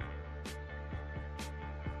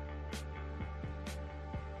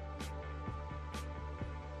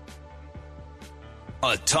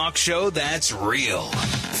 A talk show that's real.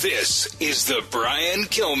 This is the Brian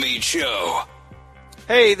Kilmeade Show.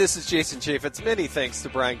 Hey, this is Jason Chaffetz. Many thanks to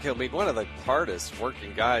Brian Kilmeade, one of the hardest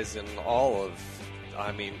working guys in all of,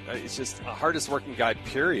 it's just a hardest working guy,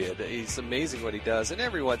 period. He's amazing what he does, and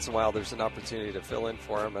every once in a while there's an opportunity to fill in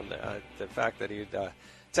for him, and the fact that he'd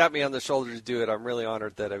tap me on the shoulder to do it, I'm really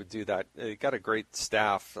honored that I would do that. He got a great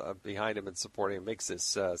staff behind him and supporting him. Makes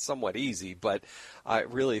this somewhat easy, but I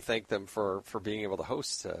really thank them for being able to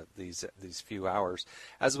host these few hours.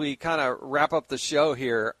 As we kind of wrap up the show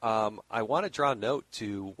here, I want to draw a note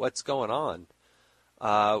to what's going on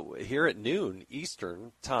here at noon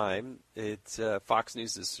Eastern time. It's Fox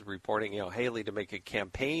News is reporting, Haley to make a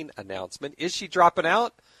campaign announcement. Is she dropping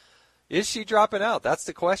out? Is she dropping out? That's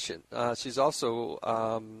the question. She's also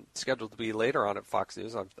scheduled to be later on at Fox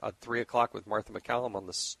News at 3 o'clock with Martha McCallum on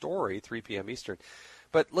The Story, 3 p.m. Eastern.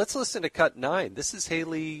 But let's listen to Cut 9. This is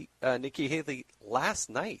Haley, Nikki Haley, last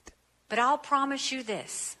night. But I'll promise you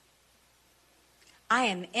this. I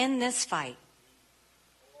am in this fight.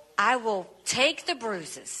 I will take the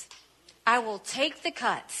bruises. I will take the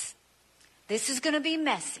cuts. This is going to be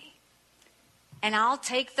messy. And I'll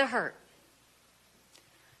take the hurt.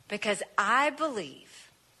 Because I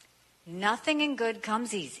believe nothing in good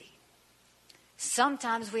comes easy.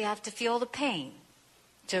 Sometimes we have to feel the pain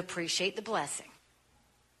to appreciate the blessing.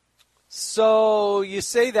 So you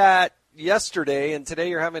say that yesterday, and today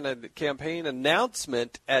you're having a campaign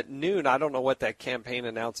announcement at noon. I don't know what that campaign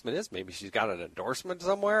announcement is. Maybe she's got an endorsement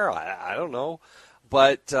somewhere. I don't know.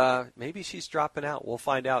 But maybe she's dropping out. We'll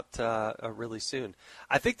find out really soon.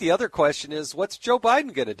 I think the other question is, what's Joe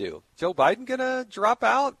Biden going to do? Joe Biden going to drop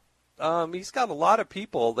out? He's got a lot of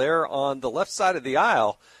people there on the left side of the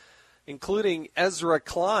aisle, including Ezra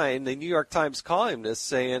Klein, the New York Times columnist,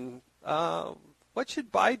 saying, what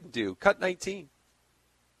should Biden do? Cut 19.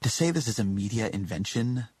 To say this is a media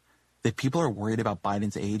invention, that people are worried about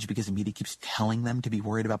Biden's age because the media keeps telling them to be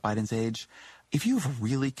worried about Biden's age, if you've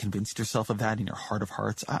really convinced yourself of that in your heart of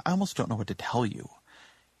hearts, I almost don't know what to tell you.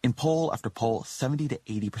 In poll after poll, 70 to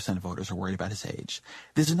 80% of voters are worried about his age.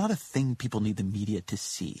 This is not a thing people need the media to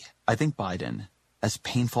see. I think Biden, as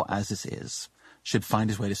painful as this is, should find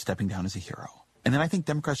his way to stepping down as a hero. And then I think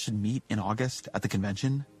Democrats should meet in August at the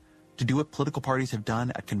convention to do what political parties have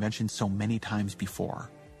done at conventions so many times before.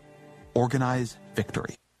 Organize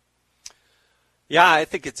victory. Yeah, I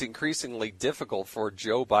think it's increasingly difficult for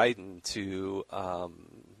Joe Biden to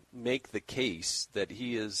make the case that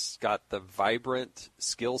he has got the vibrant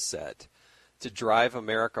skill set to drive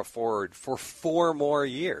America forward for 4 more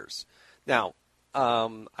years. Now,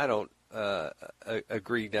 I don't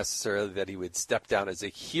agree necessarily that he would step down as a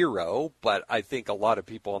hero, but I think a lot of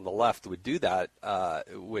people on the left would do that,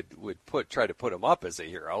 would try to put him up as a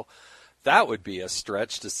hero. That would be a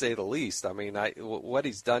stretch, to say the least. I mean, what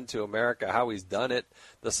he's done to America, how he's done it,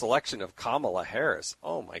 the selection of Kamala Harris.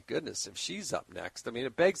 Oh, my goodness, if she's up next. I mean,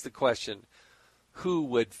 it begs the question, who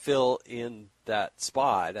would fill in that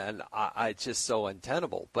spot? And it's just so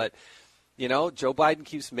untenable. But, you know, Joe Biden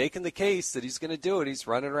keeps making the case that he's going to do it. He's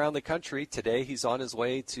running around the country. Today he's on his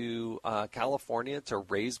way to California to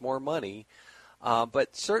raise more money.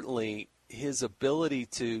 But certainly his ability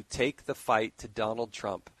to take the fight to Donald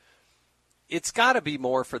Trump, it's got to be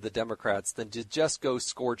more for the Democrats than to just go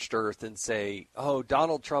scorched earth and say, oh,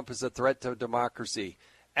 Donald Trump is a threat to democracy.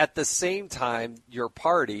 At the same time, your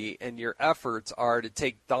party and your efforts are to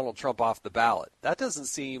take Donald Trump off the ballot. That doesn't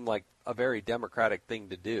seem like a very Democratic thing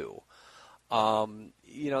to do. You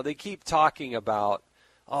know, they keep talking about,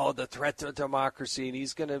 oh, the threat to democracy, and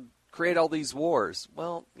he's going to create all these wars.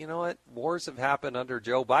 Well, you know what? Wars have happened under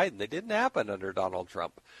Joe Biden. They didn't happen under Donald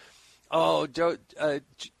Trump. Oh,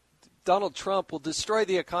 Donald Trump will destroy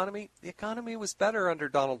the economy. The economy was better under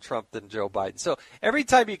Donald Trump than Joe Biden. So every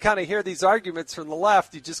time you kind of hear these arguments from the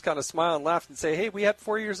left, you just kind of smile and laugh and say, hey, we had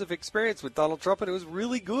 4 years of experience with Donald Trump, and it was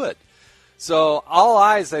really good. So all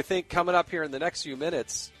eyes, I think, coming up here in the next few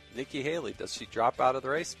minutes, Nikki Haley, does she drop out of the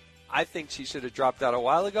race? I think she should have dropped out a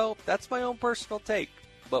while ago. That's my own personal take,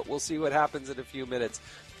 but we'll see what happens in a few minutes.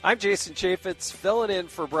 I'm Jason Chaffetz, filling in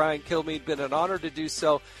for Brian Kilmeade. Been an honor to do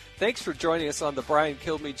so. Thanks for joining us on the Brian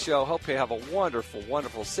Kilmeade Show. Hope you have a wonderful,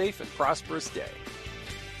 wonderful, safe, and prosperous day.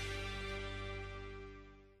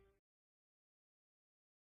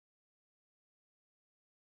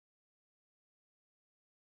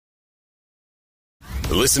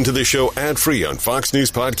 Listen to the show ad-free on Fox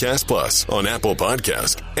News Podcast Plus, on Apple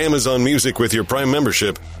Podcast, Amazon Music with your Prime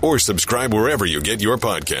membership, or subscribe wherever you get your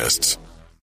podcasts.